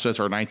boxes, much less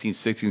our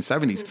 1960s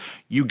and 70s.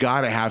 You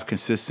got to have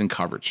consistent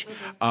coverage.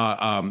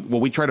 What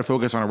we try to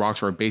focus on at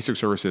Rockstar, basic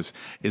services,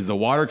 is the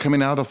water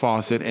coming out of the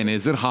faucet and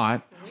is it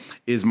hot?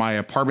 Is my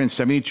apartment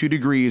 72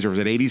 degrees or is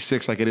it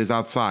 86 like it is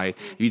outside?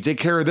 If you take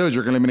care of those,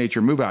 you're going to eliminate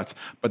your move-outs.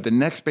 But the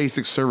next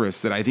basic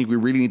service that I think we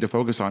really need to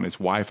focus on is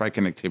Wi-Fi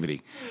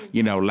connectivity.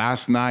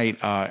 Last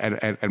night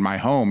at my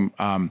home,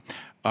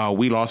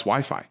 we lost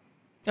Wi-Fi.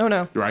 Oh,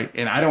 no. Right?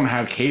 And I don't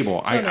have cable.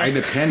 I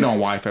depend on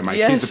Wi-Fi. My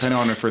kids depend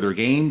on it for their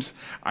games.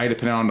 I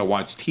depend on it to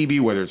watch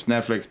TV, whether it's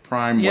Netflix,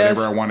 Prime,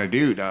 whatever I want to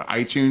do, to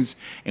iTunes.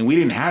 And we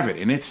didn't have it.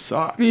 And it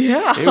sucked.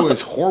 Yeah. It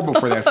was horrible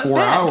for that 4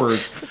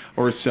 hours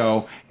or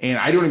so. And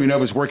I don't even know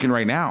if it's working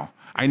right now.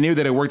 I knew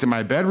that it worked in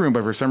my bedroom,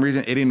 but for some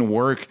reason it didn't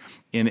work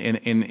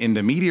in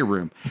the media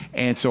room.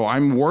 And so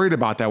I'm worried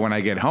about that when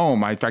I get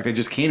home. In fact, it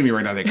just came to me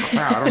right now that,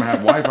 crap, I don't have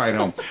Wi-Fi at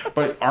home.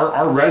 But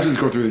our residents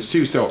go through this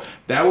too. So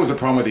that was a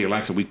problem with the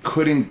Alexa. We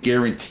couldn't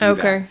guarantee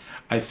that.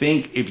 I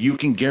think if you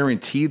can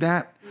guarantee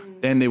that,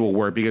 then they will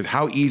work. Because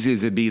how easy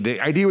is it be? The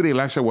idea with the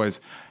Alexa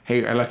was,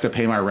 hey, Alexa,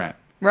 pay my rent.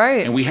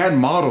 Right. And we had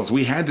models.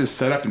 We had this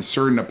set up in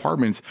certain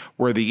apartments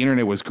where the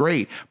internet was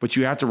great, but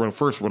you have to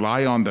first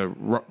rely on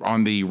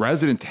the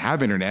resident to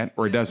have internet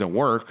or it doesn't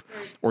work.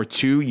 Right. Or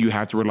two, you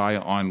have to rely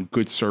on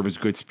good service,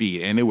 good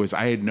speed. And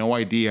I had no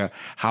idea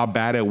how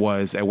bad it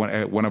was at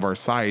one of our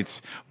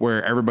sites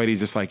where everybody's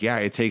just like, yeah,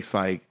 it takes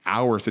like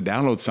hours to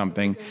download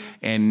something.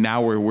 And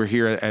now we're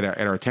here at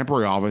our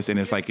temporary office and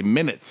it's like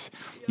minutes.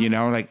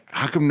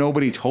 How come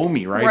nobody told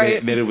me,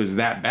 right? That it was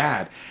that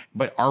bad?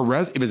 But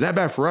if it's that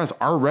bad for us,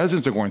 our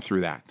residents are going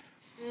through that.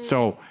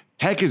 So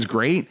tech is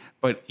great,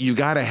 but you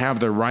got to have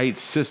the right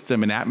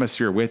system and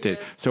atmosphere with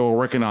it. So we're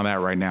working on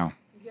that right now.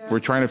 We're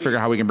trying to figure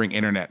out how we can bring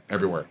internet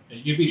everywhere.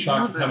 You'd be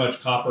shocked at how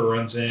much copper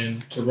runs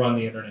in to run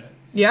the internet.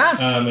 Yeah.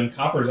 And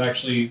copper is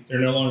actually, they're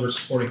no longer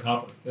supporting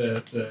copper.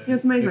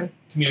 It's amazing.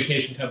 The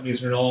communication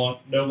companies are no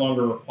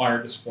longer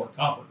required to support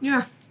copper.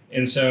 Yeah.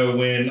 And so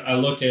when I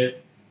look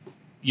at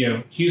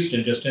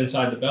Houston, just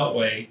inside the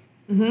Beltway,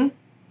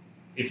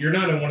 if you're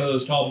not in one of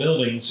those tall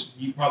buildings,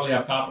 you probably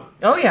have copper.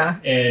 Oh, yeah.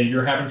 And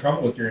you're having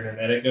trouble with your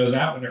internet. It goes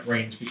out when it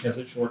rains because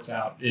it shorts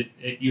out.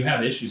 You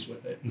have issues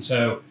with it. And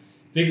so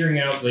figuring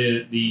out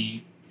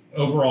the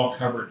overall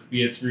coverage,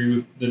 be it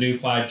through the new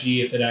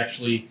 5G, if it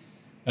actually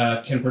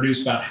can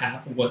produce about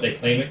half of what they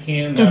claim it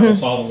can, that will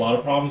solve a lot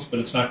of problems, but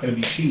it's not going to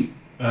be cheap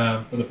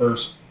for the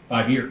first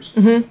 5 years.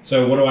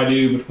 So what do I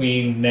do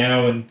between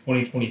now and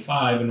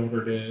 2025 in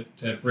order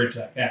to bridge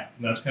that gap?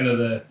 And that's kind of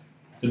the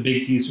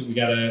big piece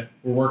that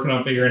we're working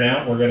on figuring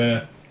out. We're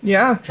going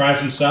to try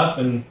some stuff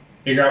and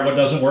figure out what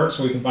doesn't work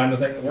so we can find the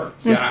thing that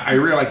works. Yeah, I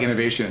really like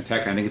innovation in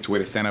tech. I think it's a way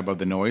to stand above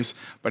the noise.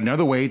 But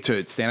another way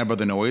to stand above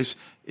the noise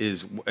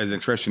is, as an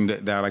expression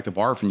that I like to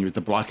borrow from you, is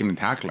the blocking and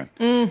tackling.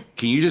 Can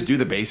you just do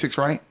the basics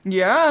right?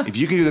 Yeah. If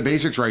you can do the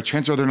basics right,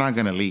 chances are they're not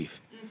going to leave.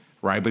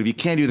 Right? But if you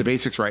can't do the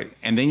basics right,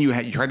 and then you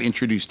try to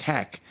introduce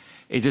tech,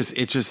 it's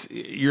just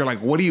you're like,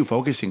 what are you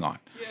focusing on?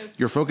 Yes.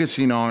 You're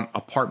focusing on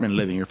apartment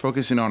living. You're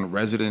focusing on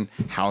resident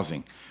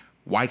housing.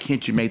 Why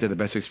can't you make that the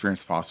best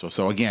experience possible?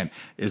 So again,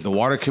 is the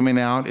water coming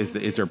out?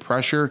 Is there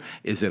pressure?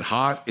 Is it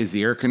hot? Is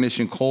the air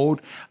conditioning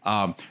cold?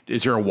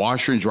 Is there a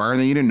washer and dryer in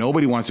the unit?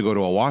 Nobody wants to go to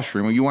a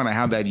washroom. You want to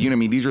have that unit. I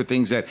mean, these are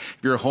things that if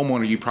you're a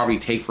homeowner, you probably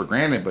take for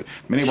granted. But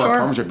many of our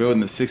apartments are built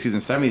in the 60s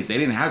and 70s. They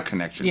didn't have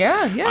connections.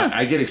 Yeah.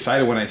 I get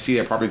excited when I see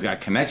that property's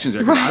got connections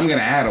there. I'm going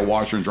to add a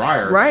washer and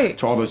dryer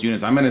to all those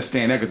units. I'm going to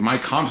stand there because my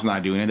comp's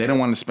not doing it. They don't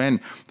want to spend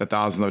the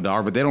thousands of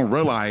dollars, but they don't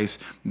realize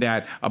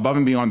that above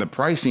and beyond the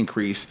price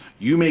increase,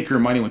 you make your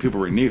money when people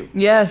renew.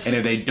 Yes. And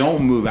if they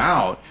don't move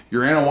out,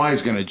 your NOI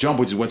is going to jump,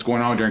 which is what's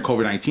going on during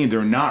COVID-19.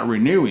 They're not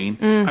renewing.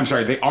 I'm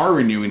sorry, they are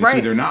renewing. So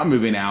they're not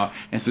moving out.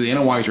 And so the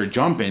NOIs are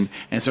jumping.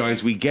 And so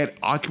as we get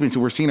occupancy,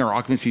 we're seeing our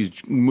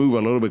occupancies move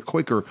a little bit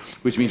quicker,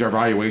 which means our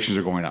valuations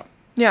are going up.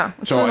 Yeah.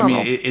 So I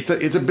mean, it's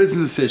a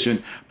business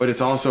decision, but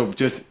it's also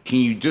just, can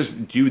you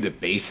just do the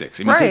basics?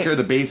 If you take care of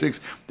the basics,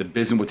 the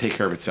business will take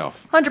care of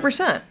itself.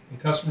 100%. And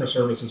customer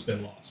service has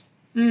been lost.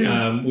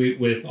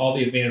 With all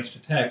the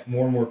advanced tech,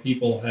 more and more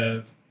people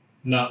have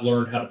not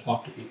learned how to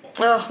talk to people.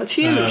 Oh, it's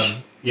huge.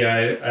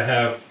 I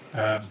have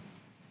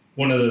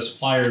one of the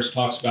suppliers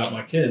talks about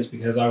my kids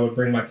because I would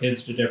bring my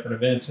kids to different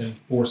events and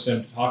force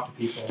them to talk to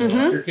people.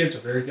 Your kids are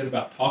very good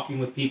about talking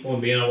with people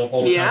and being able to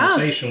hold a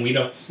conversation. We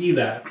don't see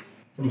that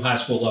from high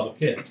school level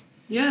kids.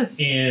 Yes.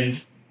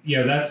 And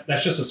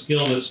that's just a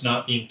skill that's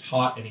not being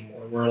taught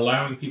anymore. We're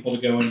allowing people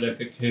to go into a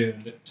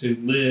cocoon, to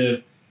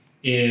live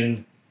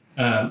in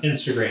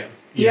Instagram.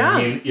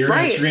 I mean, you're on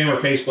Instagram or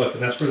Facebook,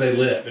 and that's where they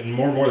live. And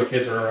more the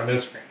kids are on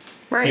Instagram.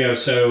 Right.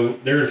 So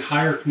their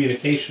entire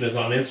communication is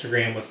on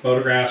Instagram with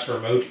photographs or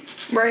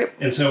emojis. Right.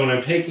 And so when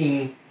I'm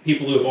taking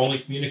people who have only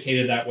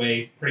communicated that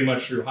way pretty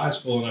much through high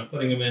school, and I'm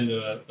putting them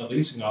into a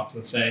leasing office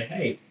and say,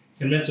 hey,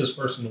 convince this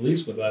person to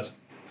lease with us,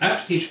 I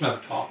have to teach them how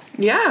to talk.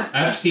 Yeah. I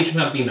have to teach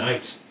them how to be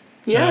nice.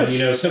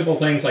 Yes. Simple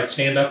things like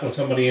stand up when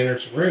somebody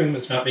enters the room.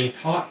 It's not being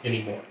taught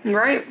anymore.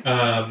 Right.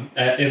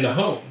 In the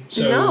home.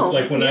 So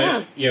like when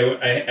I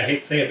hate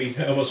to say it,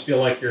 but you almost feel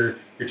like you're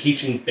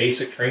teaching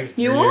basic training.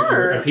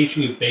 I'm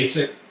teaching you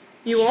basic.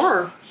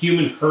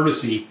 Human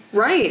courtesy.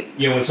 Right.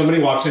 When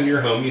somebody walks into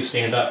your home, you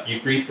stand up, you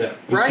greet them,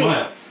 you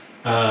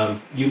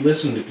smile, you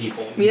listen to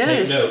people, you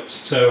take notes.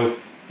 So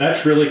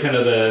that's really kind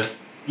of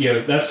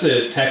that's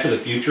the tech of the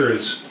future,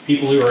 is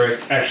people who are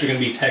actually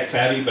going to be tech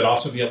savvy, but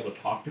also be able to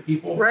talk to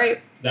people. Right.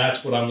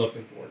 That's what I'm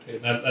looking forward to.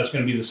 That's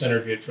going to be the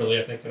synergy it's really,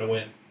 I think, going to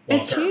win long-term.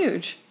 It's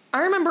huge.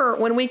 I remember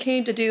when we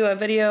came to do a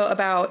video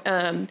about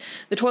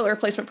the toilet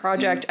replacement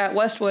project at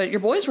Westwood, your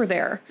boys were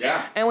there.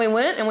 Yeah. And we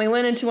went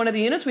into one of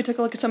the units. We took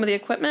a look at some of the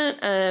equipment,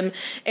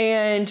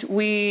 and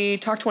we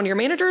talked to one of your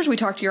managers. We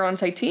talked to your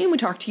on-site team. We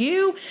talked to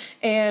you,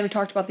 and we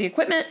talked about the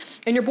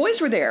equipment. And your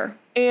boys were there,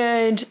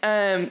 and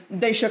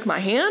they shook my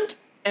hand.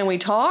 And we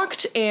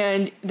talked,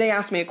 and they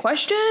asked me a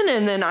question,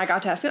 and then I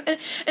got to ask them, and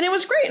it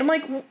was great. I'm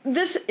like,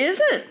 this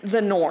isn't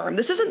the norm.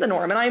 This isn't the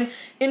norm. And I'm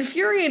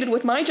infuriated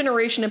with my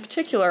generation in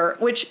particular,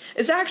 which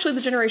is actually the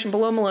generation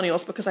below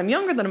millennials because I'm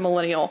younger than a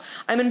millennial.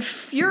 I'm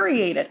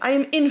infuriated. I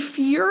am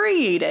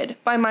infuriated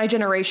by my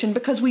generation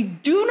because we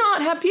do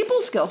not have people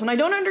skills, and I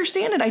don't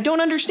understand it. I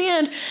don't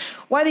understand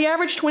why the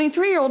average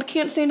 23-year-old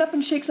can't stand up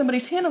and shake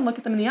somebody's hand and look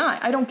at them in the eye.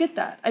 I don't get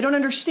that. I don't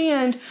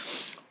understand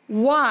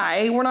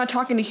why we're not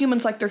talking to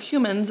humans like they're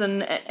humans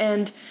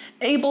and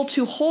able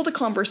to hold a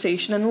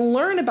conversation and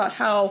learn about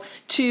how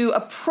to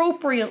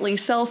appropriately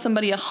sell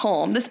somebody a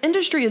home. This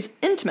industry is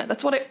intimate.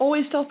 That's what I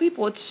always tell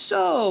people. It's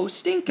so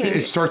stinking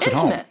It starts at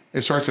home.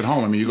 It starts at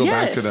home. I mean, you go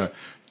back to the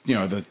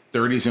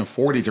 30s and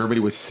 40s, everybody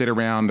would sit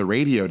around the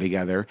radio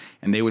together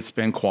and they would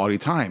spend quality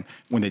time.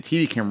 When the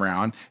TV came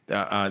around,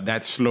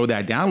 that slowed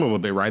that down a little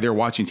bit, right? They're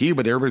watching TV,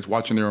 but everybody's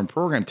watching their own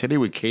program. Today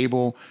with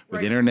cable,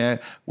 with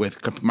internet,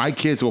 my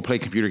kids will play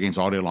computer games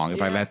all day long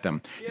if I let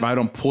them. If I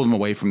don't pull them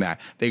away from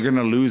that, they're going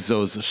to lose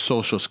those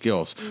social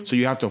skills. So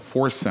you have to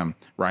force them,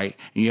 right?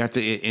 And you have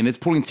to, and it's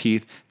pulling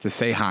teeth to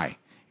say hi.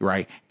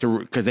 Right,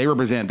 because they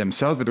represent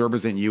themselves, but they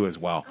represent you as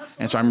well. Absolutely.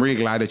 And so I'm really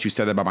glad that you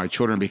said that about my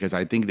children, because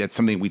I think that's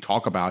something we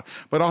talk about.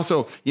 But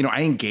also,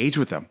 I engage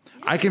with them.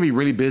 I can be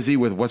really busy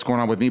with what's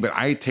going on with me, but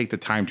I take the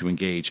time to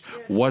engage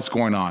what's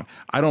going on.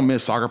 I don't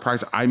miss soccer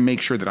practice. I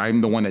make sure that I'm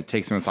the one that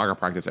takes them to soccer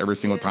practice every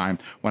single time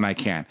when I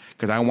can,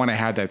 because I want to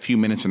have that few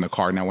minutes in the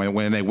car. Now,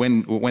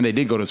 when they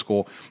did go to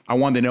school, I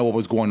wanted to know what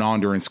was going on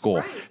during school.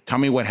 Right. Tell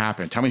me what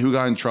happened. Tell me who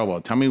got in trouble.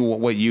 Tell me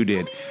what you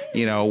did.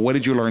 What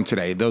did you learn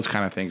today? Those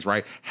kind of things,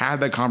 right? Have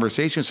that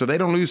conversation so they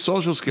don't lose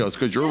social skills,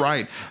 because you're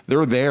right.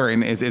 They're there.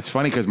 And it's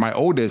funny because my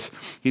oldest,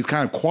 he's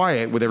kind of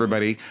quiet with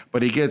everybody,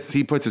 but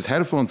he puts his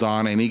headphones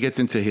on and he gets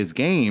into his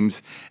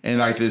games, and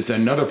like there's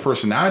another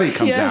personality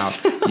comes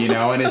out,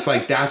 and it's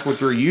like, that's what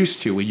they're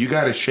used to. You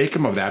got to shake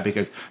them of that,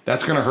 because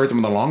that's going to hurt them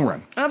in the long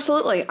run.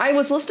 Absolutely. I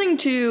was listening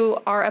to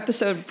our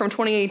episode from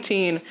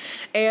 2018,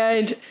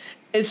 and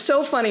it's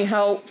so funny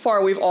how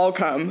far we've all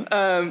come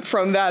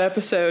from that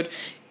episode.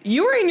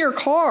 You were in your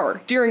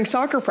car during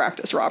soccer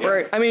practice,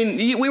 Robert. Yeah. I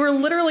mean, we were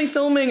literally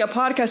filming a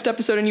podcast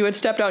episode and you had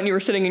stepped out and you were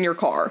sitting in your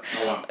car.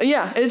 Oh, wow.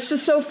 Yeah, it's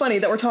just so funny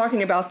that we're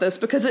talking about this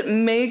because it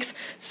makes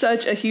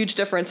such a huge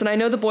difference. And I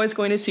know the boys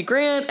going to see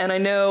Grant, and I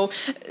know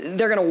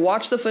they're going to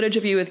watch the footage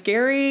of you with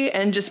Gary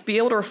and just be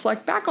able to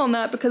reflect back on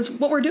that, because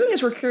what we're doing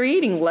is we're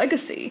creating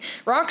legacy.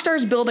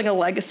 Rockstar's building a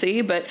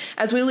legacy, but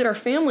as we lead our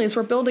families,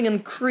 we're building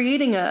and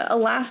creating a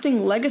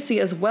lasting legacy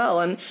as well.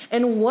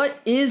 And what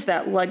is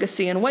that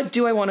legacy, and what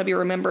do I want to be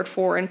remembered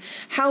for, and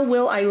how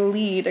will I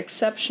lead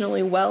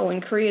exceptionally well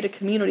and create a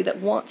community that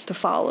wants to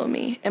follow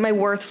me? Am I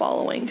worth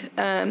following?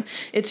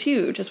 It's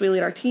huge as we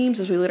lead our teams,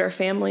 as we lead our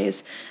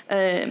families,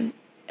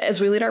 as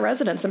we lead our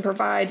residents and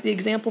provide the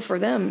example for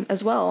them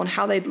as well on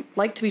how they'd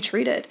like to be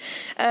treated.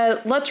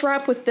 Let's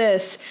wrap with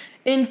this.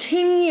 In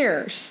 10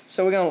 years,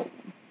 so we're going to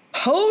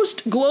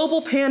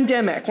post-global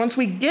pandemic, once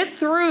we get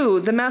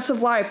through the mess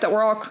of life that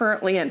we're all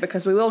currently in,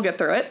 because we will get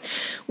through it,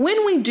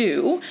 when we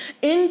do,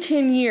 in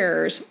 10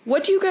 years,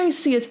 what do you guys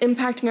see as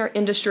impacting our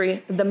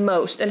industry the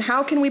most? And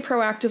how can we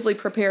proactively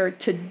prepare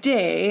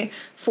today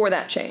for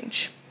that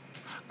change?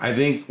 I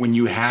think when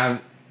you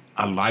have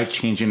a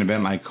life-changing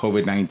event like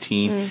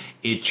COVID-19,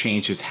 it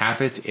changes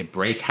habits, it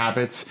breaks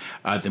habits.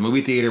 The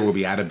movie theater will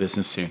be out of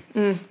business soon.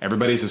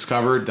 Everybody's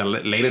discovered, the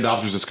late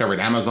adopters discovered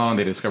Amazon,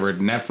 they discovered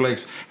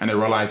Netflix, and they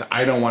realized,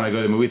 I don't want to go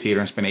to the movie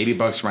theater and spend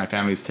 $80 for my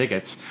family's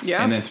tickets,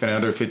 and then spend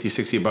another $50,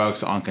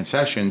 $60 on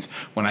concessions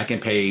when I can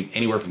pay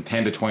anywhere from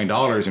 $10 to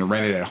 $20 and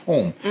rent it at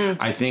home.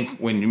 I think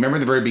when, remember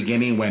the very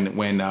beginning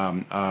when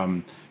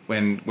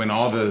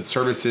all the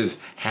services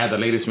had the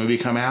latest movie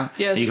come out,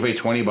 and you could pay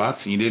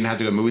 $20 and you didn't have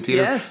to go to the movie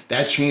theater,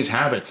 that changed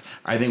habits.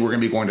 I think we're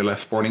going to be going to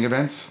less sporting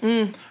events.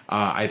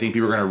 I think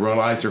people are going to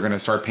realize they're going to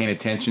start paying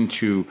attention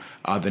to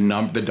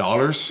the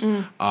dollars.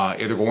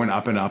 They're going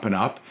up and up and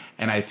up.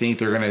 And I think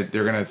they're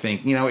gonna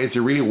think, is it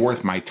really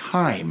worth my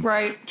time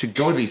to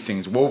go to these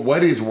things? Well,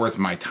 what is worth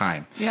my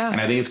time? And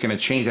I think it's going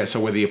to change that.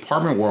 So with the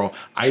apartment world,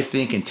 I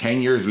think in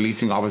 10 years,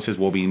 leasing offices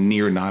will be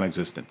near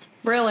non-existent.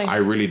 Really? I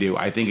really do.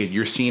 I think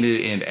you're seeing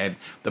it at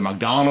the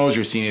McDonald's,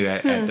 you're seeing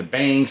it at the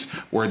banks,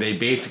 where they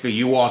basically,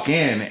 you walk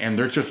in and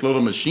they're just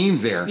little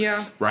machines there.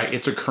 Right?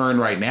 It's occurring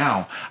right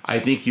now. I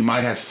think you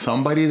might have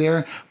somebody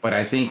there, but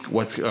I think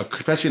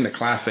especially in the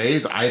Class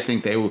A's, I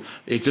think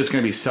it's just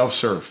going to be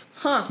self-serve.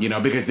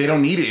 Because they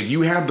don't need it. If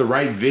you have the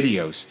right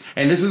videos,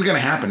 and this is going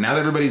to happen now that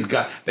everybody's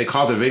they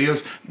call the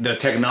videos, the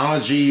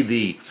technology,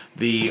 the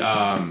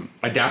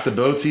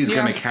adaptability is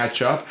going to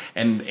catch up,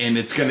 and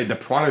the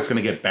product's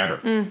going to get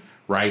better.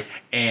 Right?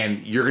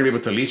 And you're going to be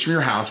able to lease from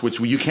your house, which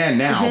you can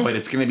now, but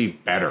it's going to be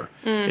better.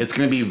 It's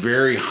going to be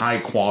very high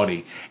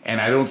quality. And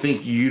I don't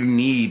think you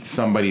need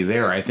somebody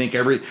there. I think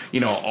all of the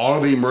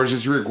all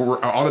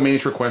the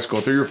maintenance requests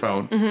go through your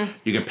phone.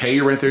 You can pay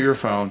your rent through your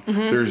phone.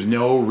 There's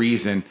no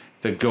reason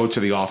to go to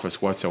the office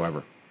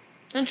whatsoever.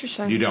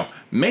 Interesting. You don't.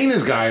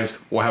 Maintenance guys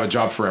will have a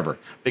job forever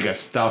because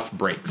stuff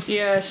breaks.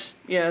 Yes.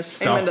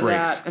 Stuff Amen to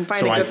breaks. that. And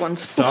finding good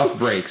ones. Stuff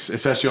breaks,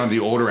 especially on the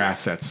older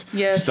assets.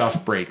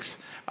 Stuff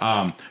breaks.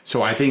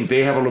 So I think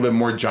they have a little bit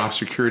more job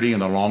security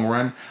in the long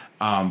run.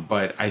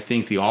 But I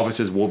think the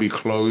offices will be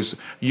closed.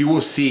 You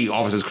will see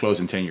offices closed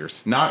in 10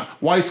 years. Not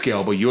wide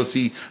scale, but you'll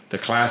see the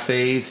Class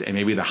A's and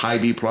maybe the high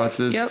B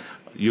pluses.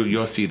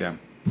 You'll see them.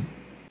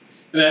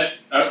 That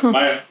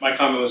my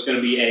comment was going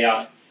to be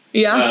AI.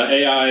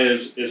 AI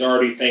is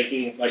already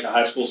thinking like a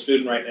high school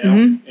student right now,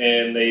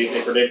 and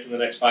they predict in the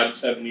next 5 to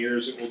 7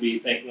 years it will be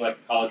thinking like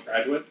a college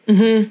graduate.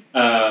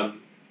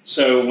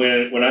 So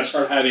when I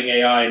start having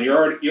AI, and you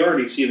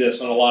already see this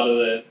on a lot of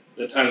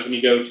the times when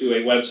you go to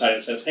a website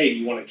and says, "Hey, do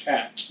you want to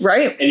chat?"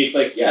 Right. And you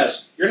click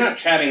yes. You're not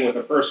chatting with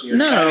a person. You're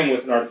chatting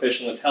with an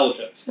artificial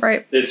intelligence.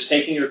 Right. That's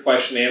taking your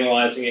question,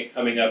 analyzing it,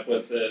 coming up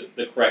with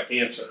the correct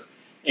answer,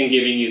 and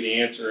giving you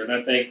the answer. And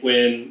I think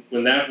when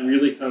that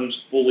really comes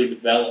fully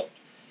developed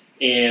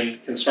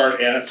and can start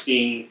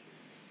answering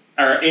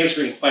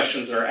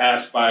questions that are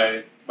asked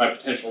by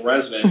potential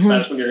residents,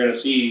 that's when you're going to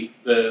see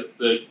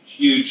the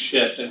huge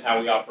shift in how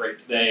we operate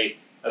today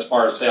as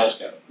far as sales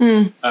go.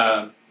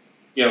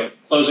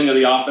 Closing of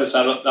the office,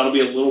 that'll be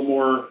a little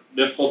more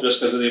difficult just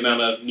because of the amount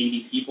of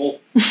needy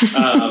people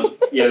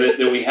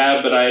that we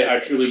have. But I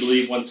truly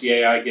believe once the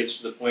AI gets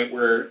to the point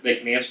where they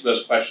can answer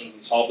those questions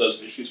and solve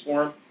those issues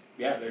for them,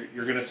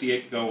 you're going to see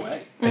it go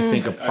away. I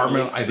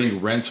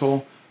think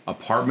rental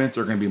apartments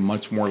are going to be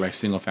much more like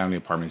single family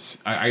apartments.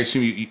 I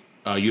assume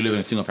you live in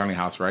a single family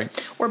house, right?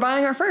 We're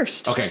buying our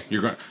first. Okay,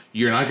 you're not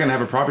going to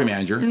have a property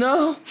manager.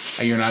 No.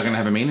 And you're not going to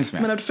have a maintenance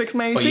man. I'm going to have to fix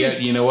my AC. But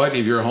yet, you know what?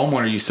 If you're a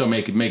homeowner, you still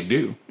make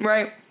do.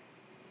 Right.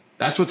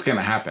 That's what's going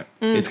to happen.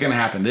 It's going to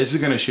happen. This is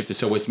going to shift it.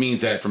 So which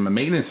means that from the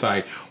maintenance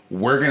side,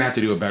 we're going to have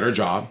to do a better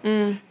job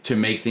to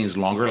make things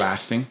longer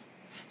lasting,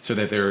 so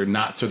that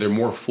they're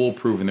more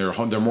foolproof and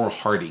they're more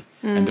hardy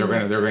and they're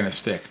going to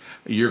stick.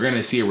 you're going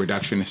to see a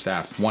reduction in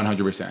staff,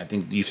 100%. I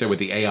think you said with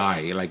the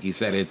AI, like you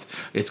said,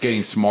 it's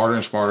getting smarter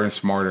and smarter and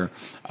smarter.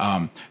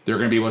 They're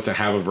going to be able to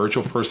have a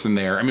virtual person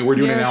there. I mean, we're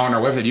doing it now on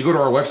our website. You go to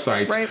our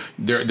websites, right.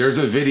 There's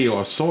a video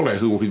of Sola,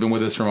 who's been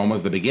with us from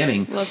almost the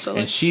beginning. Love Sola.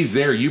 And she's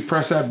there. You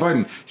press that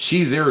button.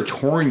 She's there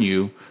touring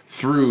you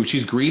through.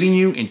 She's greeting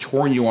you and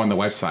touring you on the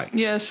website.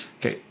 Yes.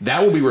 Okay.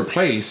 That will be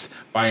replaced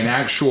by an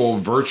actual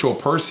virtual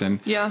person.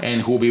 Yeah.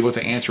 And who will be able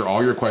to answer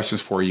all your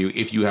questions for you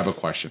if you have a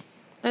question.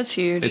 That's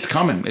huge. It's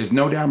coming. There's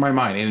no doubt in my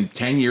mind. In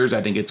 10 years,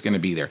 I think it's going to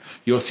be there.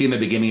 You'll see in the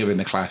beginning of it in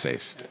the Class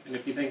A's. And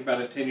if you think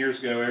about it, 10 years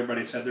ago,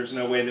 everybody said there's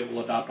no way that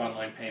we'll adopt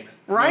online payment.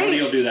 Right.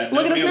 Nobody will do that.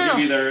 Look at us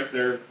Nobody now. will give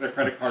you their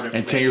credit card information.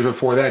 And 10 years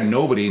before that,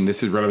 nobody, and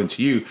this is relevant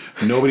to you,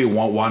 nobody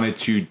wanted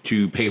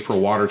to pay for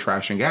water,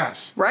 trash, and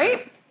gas.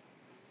 Right.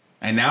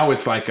 And now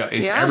it's like,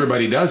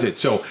 everybody does it.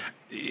 So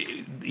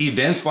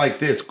events like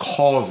this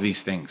cause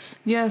these things.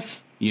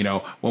 Yes. You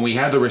know, when we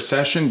had the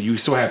recession, you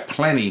still had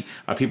plenty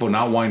of people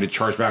not wanting to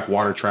charge back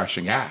water, trash,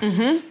 and gas.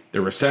 Mm-hmm.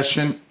 The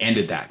recession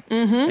ended that.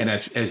 Mm-hmm. And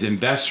as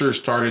investors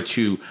started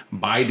to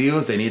buy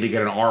deals, they need to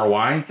get an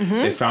ROI. Mm-hmm.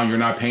 They found you're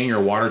not paying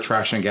your water,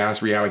 trash, and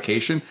gas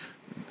reallocation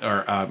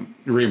or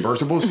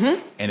reimbursables,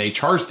 mm-hmm. and they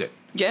charged it.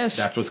 Yes.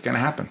 That's what's going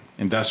to happen.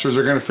 Investors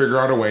are going to figure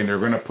out a way, and they're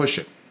going to push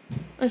it.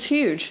 That's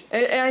huge.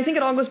 And I think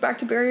it all goes back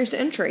to barriers to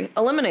entry.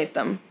 Eliminate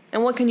them.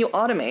 And what can you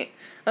automate?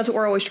 That's what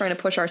we're always trying to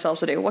push ourselves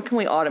to do. What can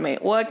we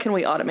automate? What can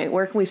we automate?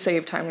 Where can we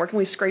save time? Where can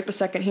we scrape a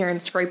second here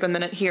and scrape a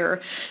minute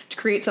here to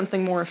create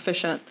something more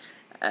efficient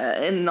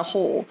in the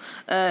whole?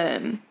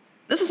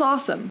 This is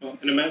awesome. Well,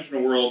 and imagine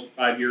a world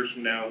 5 years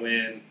from now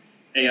when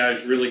AI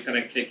is really kind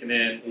of kicking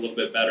in a little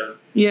bit better.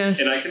 Yes.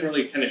 And I can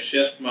really kind of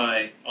shift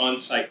my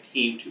on-site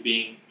team to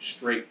being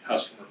straight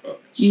customer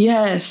focused.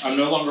 Yes.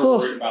 I'm no longer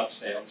worried about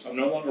sales. I'm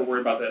no longer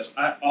worried about this.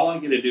 All I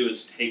get to do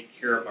is take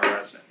care of my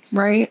residents.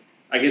 Right.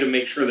 I get to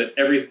make sure that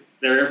every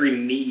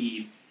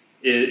need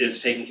is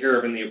taken care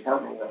of in the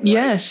apartment world. Right?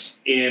 Yes.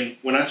 And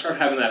when I start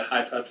having that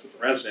high touch with the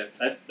residents,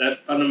 that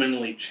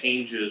fundamentally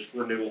changes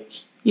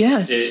renewals.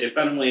 Yes. It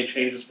fundamentally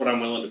changes what I'm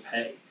willing to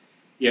pay.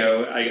 You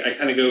know, I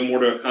kind of go more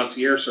to a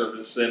concierge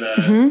service than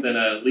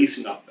a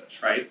leasing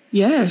office, right?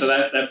 Yes. And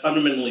so that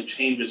fundamentally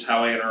changes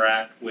how I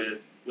interact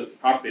with the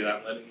property that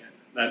I'm living in.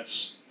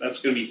 That's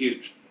going to be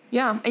huge.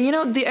 Yeah, and you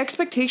know, the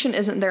expectation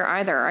isn't there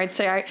either. I'd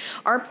say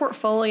our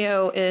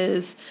portfolio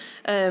is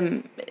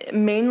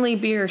mainly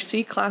B or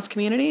C class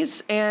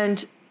communities,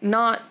 and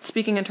not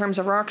speaking in terms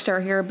of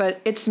Rockstar here, but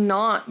it's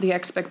not the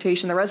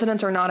expectation. The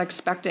residents are not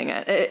expecting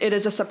it. It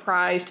is a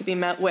surprise to be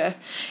met with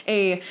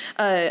a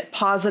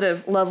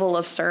positive level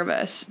of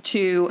service,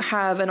 to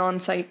have an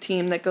on-site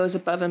team that goes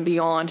above and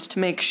beyond to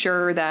make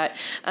sure that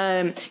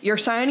you're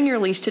signing your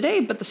lease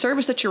today, but the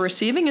service that you're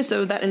receiving is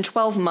so that in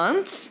 12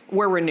 months,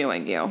 we're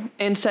renewing you,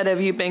 instead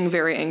of you being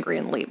very angry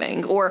and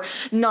leaving, or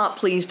not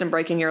pleased and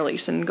breaking your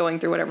lease and going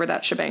through whatever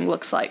that shebang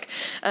looks like.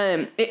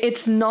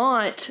 It's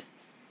not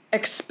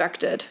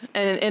expected,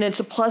 and it's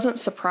a pleasant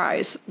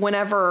surprise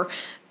whenever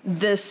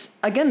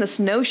this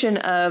notion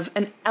of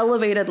an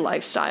elevated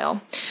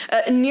lifestyle,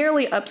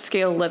 nearly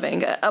upscale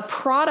living, a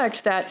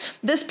product that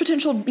this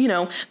potential,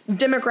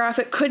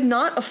 demographic could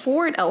not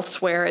afford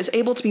elsewhere is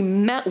able to be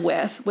met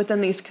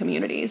within these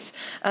communities.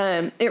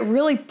 It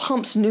really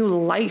pumps new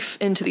life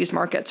into these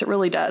markets. It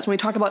really does. When we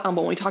talk about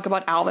Humble, when we talk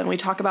about Alvin, when we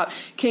talk about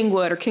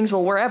Kingwood or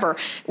Kingsville, wherever,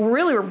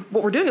 really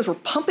what we're doing is we're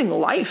pumping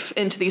life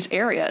into these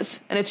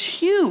areas, and it's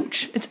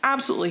huge. It's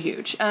absolutely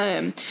huge.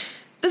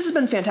 This has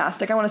been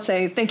fantastic. I want to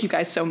say thank you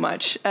guys so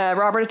much.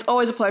 Robert, it's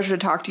always a pleasure to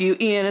talk to you.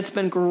 Ian, it's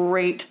been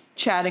great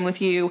chatting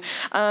with you.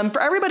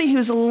 For everybody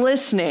who's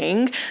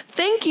listening,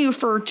 thank you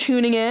for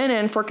tuning in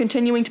and for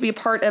continuing to be a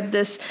part of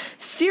this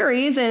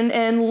series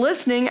and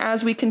listening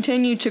as we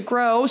continue to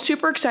grow.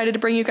 Super excited to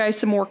bring you guys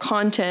some more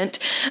content.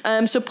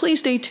 So please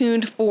stay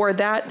tuned for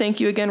that. Thank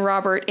you again,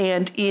 Robert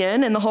and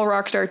Ian and the whole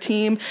Rockstar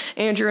team.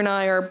 Andrew and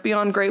I are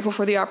beyond grateful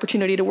for the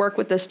opportunity to work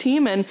with this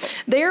team, and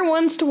they are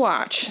ones to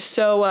watch.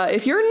 So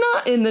if you're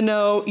not in the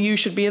know, you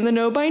should be in the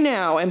know by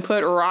now, and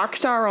put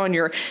Rockstar on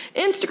your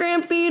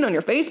Instagram feed, on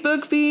your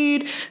Facebook feed.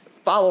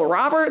 Follow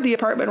Robert, the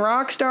Apartment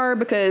Rockstar,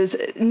 because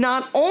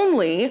not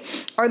only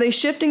are they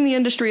shifting the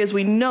industry as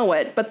we know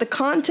it, but the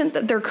content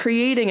that they're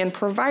creating and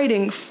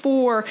providing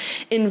for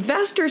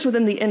investors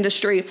within the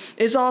industry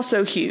is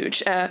also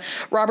huge.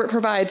 Robert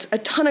provides a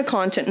ton of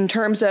content in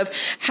terms of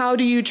how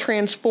do you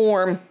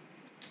transform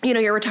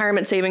your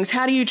retirement savings?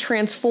 How do you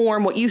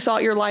transform what you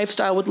thought your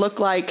lifestyle would look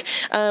like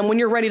when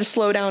you're ready to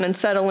slow down and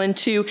settle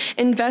into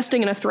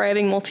investing in a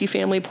thriving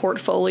multifamily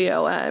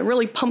portfolio,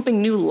 really pumping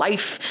new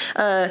life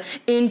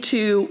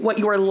into what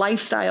your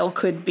lifestyle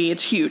could be?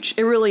 It's huge.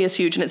 It really is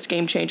huge, and it's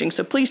game changing.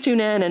 So please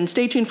tune in and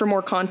stay tuned for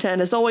more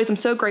content. As always, I'm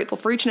so grateful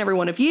for each and every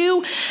one of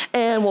you,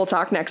 and we'll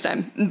talk next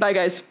time. Bye,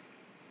 guys.